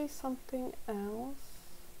play something else.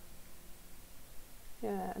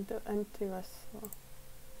 Yeah, the empty vessel.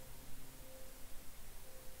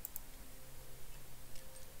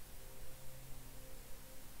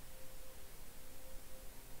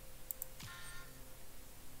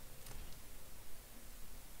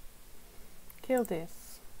 Kill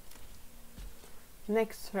this.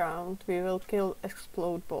 Next round we will kill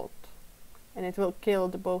explode bot. and it will kill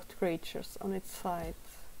the both creatures on its side.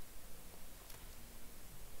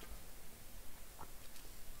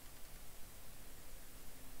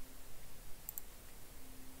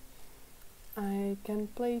 I can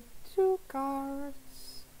play 2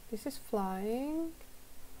 cards. This is flying,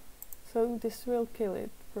 so this will kill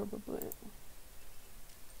it probably.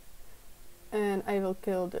 And I will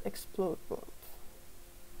kill the explode bot.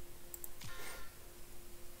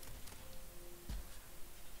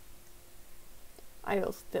 I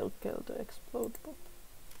will still kill the explode bot.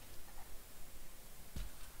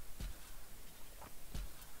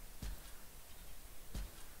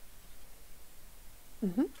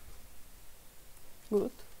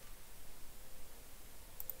 Good.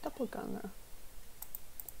 Doppelganger.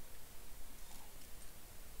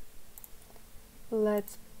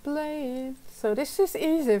 Let's play it. So this is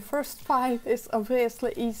easy. First fight is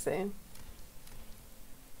obviously easy.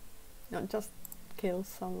 Not just kill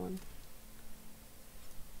someone.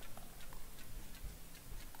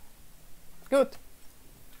 Good.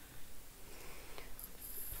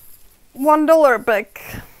 $1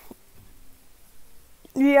 back.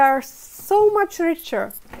 We are so much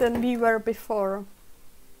richer than we were before.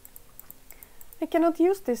 I cannot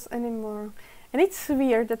use this anymore. And it's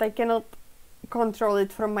weird that I cannot control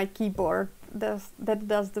it from my keyboard. That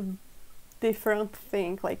does the different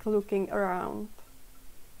thing, like looking around.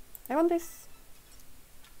 I want this.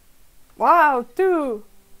 Wow, 2!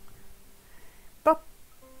 But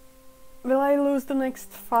will I lose the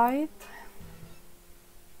next fight?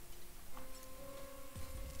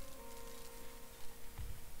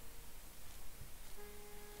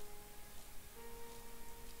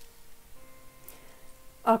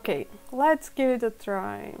 Okay, let's give it a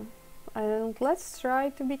try. And let's try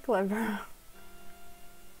to be clever.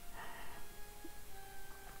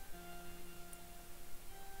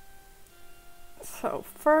 So,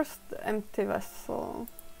 first the empty vessel.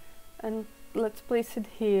 And let's place it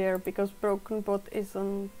here, because broken bot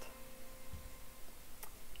isn't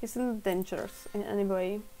dangerous in any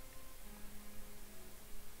way.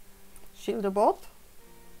 Shield the bot.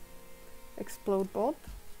 Explode bot.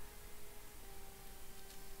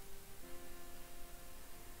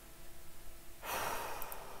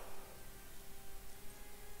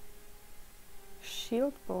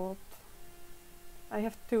 Shield bot. I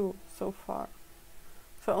have 2 so far.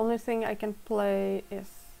 So only thing I can play is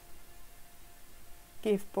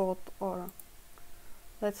gift bot, or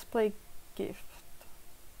let's play gift.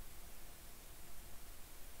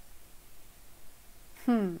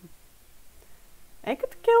 I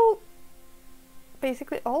could kill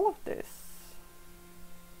basically all of this.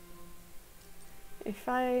 If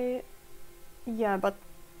I... yeah, but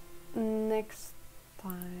next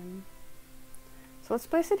time. So let's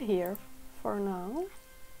place it here for now.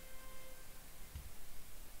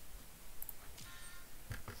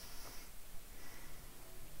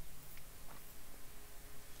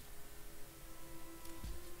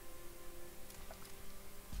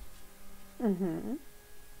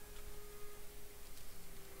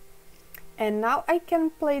 And now I can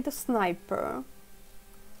play the sniper,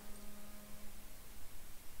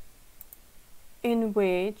 in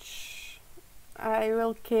which I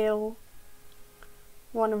will kill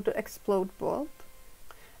one of the explode bot.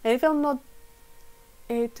 It will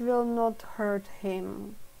not hurt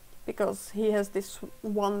him, because he has this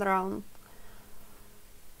 1 round.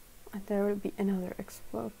 And there will be another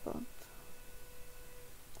explode bot.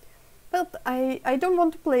 But I don't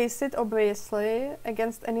want to place it, obviously,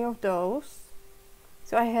 against any of those.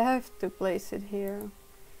 So I have to place it here.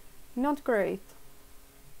 Not great.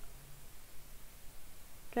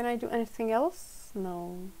 Can I do anything else?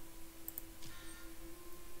 No.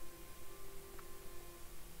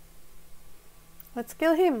 Let's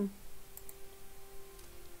kill him.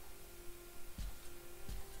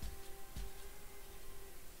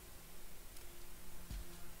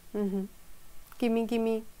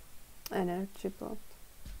 Gimme. Energy bot.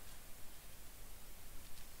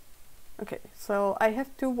 Okay, so I have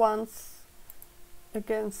 2 ones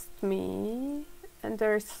against me, and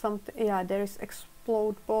there is something. Yeah, there is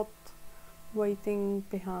explode bot waiting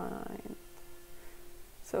behind.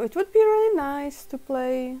 So it would be really nice to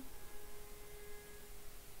play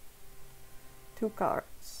 2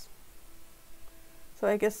 cards. So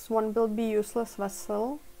I guess one will be useless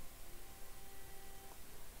vessel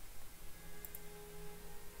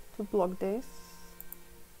to block this,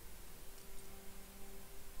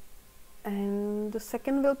 and the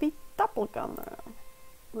second will be doppelganger,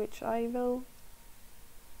 which I will...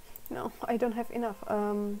 no, I don't have enough.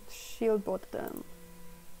 Shield bot then.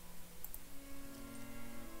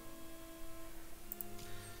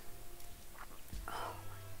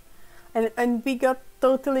 And we got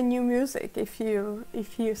totally new music if you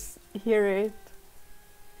hear it.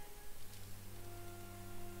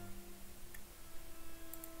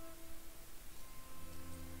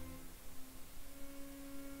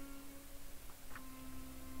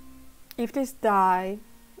 If this die,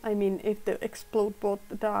 I mean if the explode bot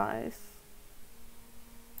dies.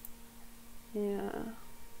 Yeah.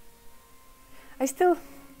 I still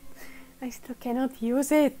cannot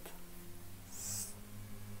use it.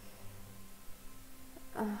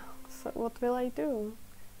 So what will I do?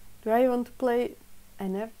 Do I want to play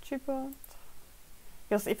energy bot?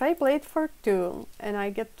 Because if I play it for 2 and I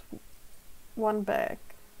get 1 back,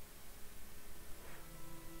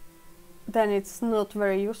 then it's not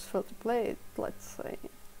very useful to play it, let's say.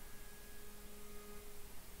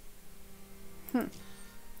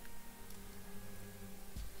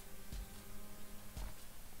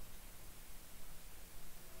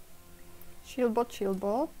 Shield bot, shield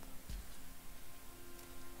bot.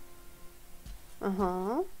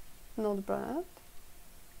 Not bad.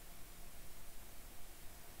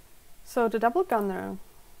 So the double gunner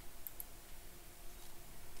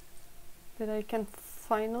that I can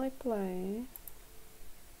finally play.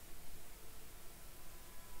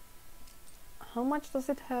 How much does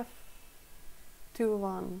it have?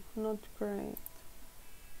 2-1, not great.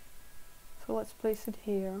 So let's place it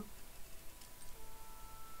here.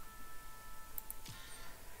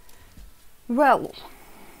 Well,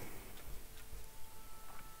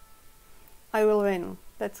 I will win,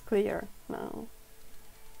 that's clear now.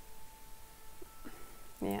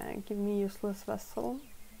 Yeah, give me useless vessel.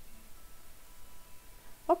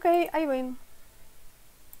 Okay, I win.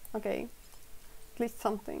 Okay, at least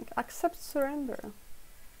something. Accept surrender.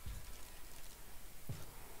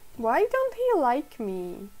 Why don't he like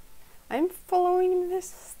me? I'm following his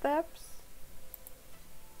steps.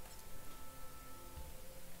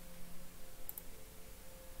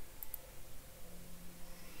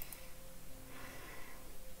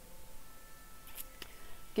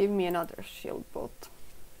 Give me another shield bot.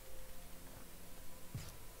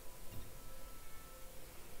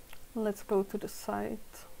 Let's go to the site.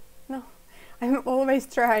 No, I'm always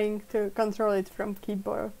trying to control it from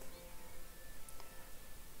keyboard.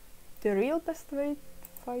 The real best way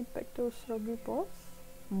to fight back those rogue bots?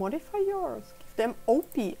 Modify yours. Give them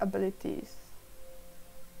OP abilities.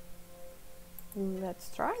 Let's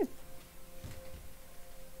try it.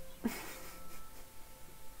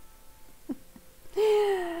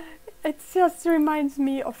 It just reminds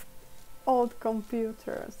me of old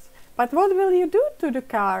computers. But what will you do to the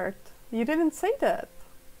card? You didn't say that.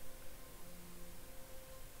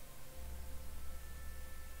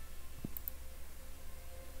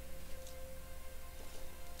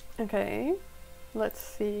 Okay, let's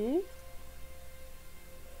see.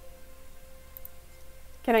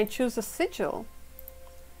 Can I choose a sigil?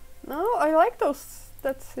 No, I like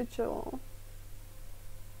that sigil.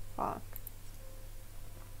 Fuck.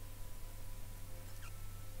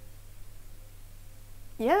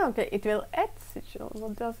 Yeah, okay, it will add sigil.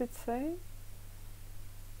 What does it say?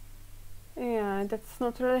 Yeah, that's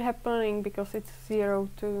not really happening because it's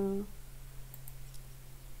 0-2.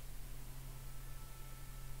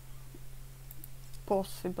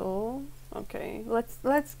 Possible. Okay,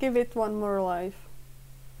 let's give it one more life.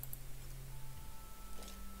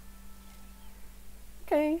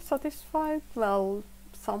 Okay, satisfied. Well,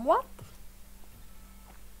 somewhat.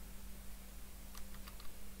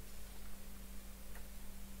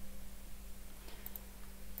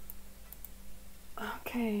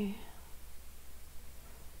 Okay.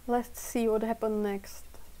 Let's see what happens next.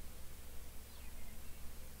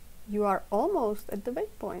 You are almost at the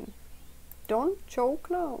waypoint. Don't choke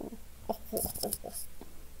now.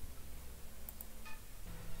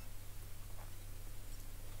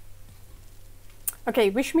 Okay,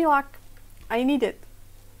 wish me luck. I need it.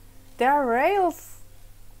 There are rails.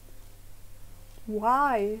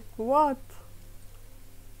 Why? What?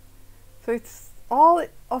 So it's all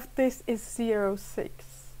of this is 0-6.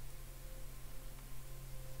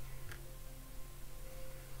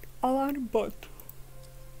 Alarm bot.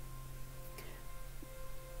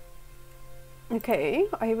 Okay,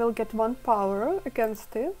 I will get 1 power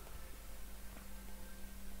against it.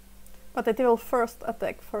 But it will first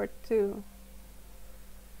attack for 2.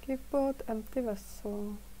 Keyboard, empty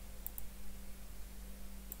vessel.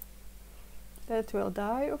 That will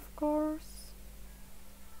die, of course.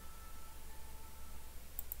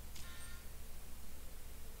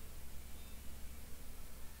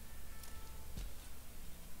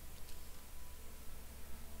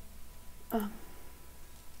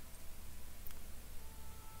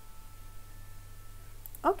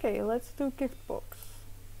 Okay, let's do gift box.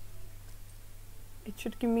 It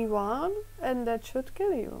should give me 1 and that should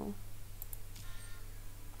kill you.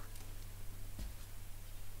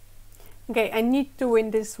 Okay, I need to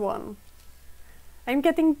win this one. I'm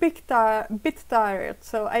getting bit tired,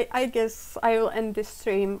 so I guess I will end this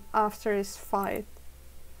stream after this fight.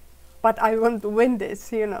 But I want to win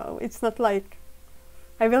this, you know. It's not like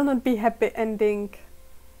I will not be happy ending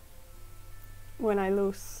when I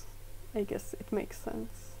lose. I guess it makes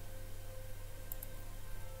sense.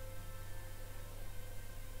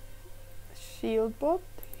 Shield bot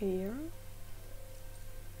here.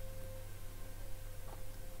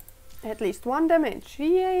 At least 1 damage.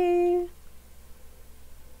 Yay!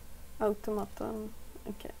 Automaton.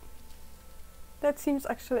 Okay. That seems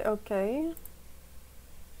actually okay.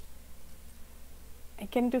 I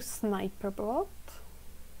can do sniper bot.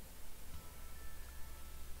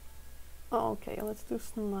 Oh, okay, let's do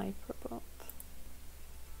sniper bot.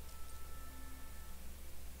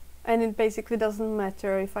 And it basically doesn't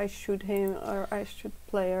matter if I shoot him or I shoot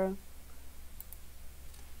player.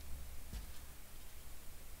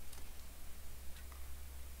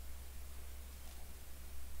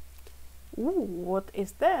 Ooh, what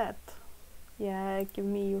is that? Yeah, give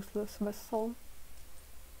me useless vessel.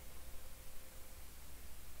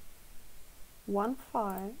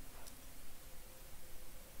 1-5.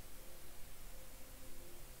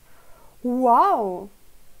 Wow!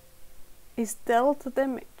 Is dealt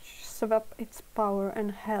damage, swap its power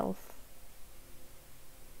and health.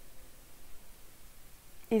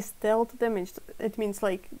 Is dealt damage, it means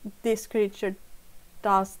like this creature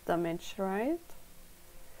does damage, right?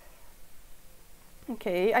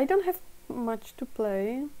 Okay, I don't have much to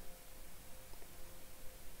play.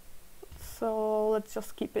 So let's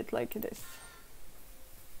just keep it like this.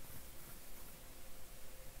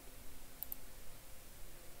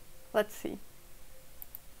 Let's see.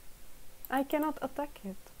 I cannot attack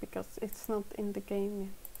it because it's not in the game yet.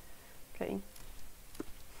 Okay.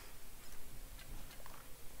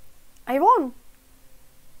 I won!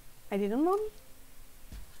 I didn't win.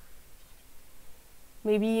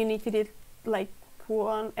 Maybe you needed it like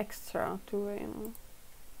 1 extra to win.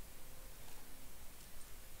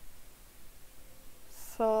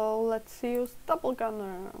 So let's use double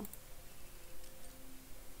gunner.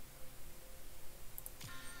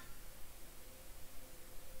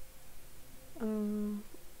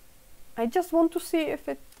 I just want to see if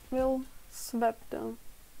it will swap them.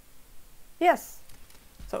 Yes!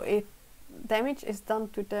 So if damage is done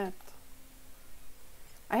to that.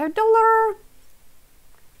 I have $1!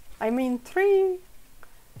 I mean 3!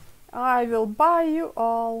 I will buy you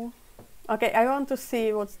all. Okay, I want to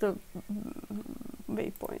see what's the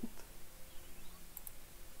waypoint.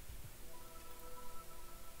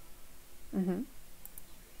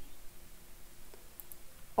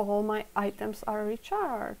 All my items are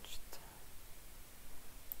recharged.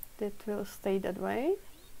 That will stay that way.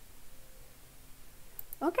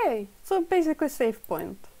 Okay, so basically save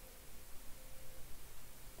point.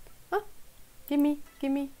 Huh? Gimme,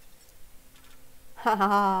 gimme.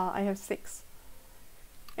 Haha, I have 6.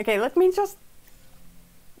 Okay, let me just...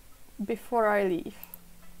 Before I leave,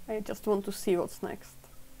 I just want to see what's next.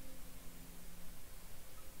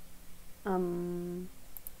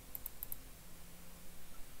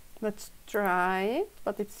 Let's try it,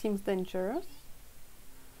 but it seems dangerous.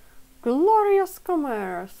 Glorious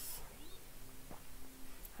commerce!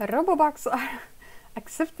 Robobucks are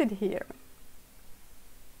accepted here.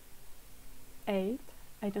 8.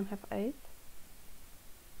 I don't have 8.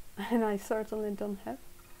 And I certainly don't have.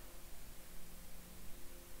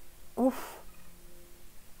 Oof.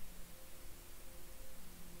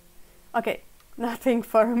 Okay, nothing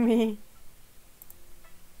for me.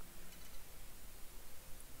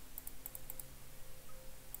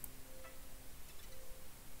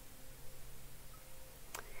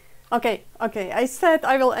 Okay, I said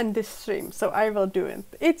I will end this stream, so I will do it.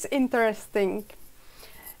 It's interesting,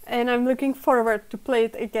 and I'm looking forward to play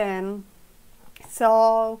it again.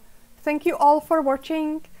 So, thank you all for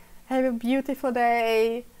watching. Have a beautiful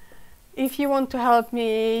day. If you want to help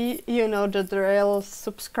me, you know the drill.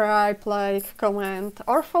 Subscribe, like, comment,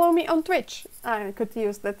 or follow me on Twitch. I could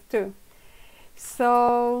use that too.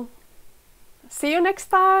 So, see you next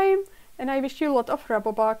time, and I wish you a lot of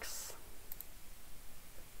Robobucks.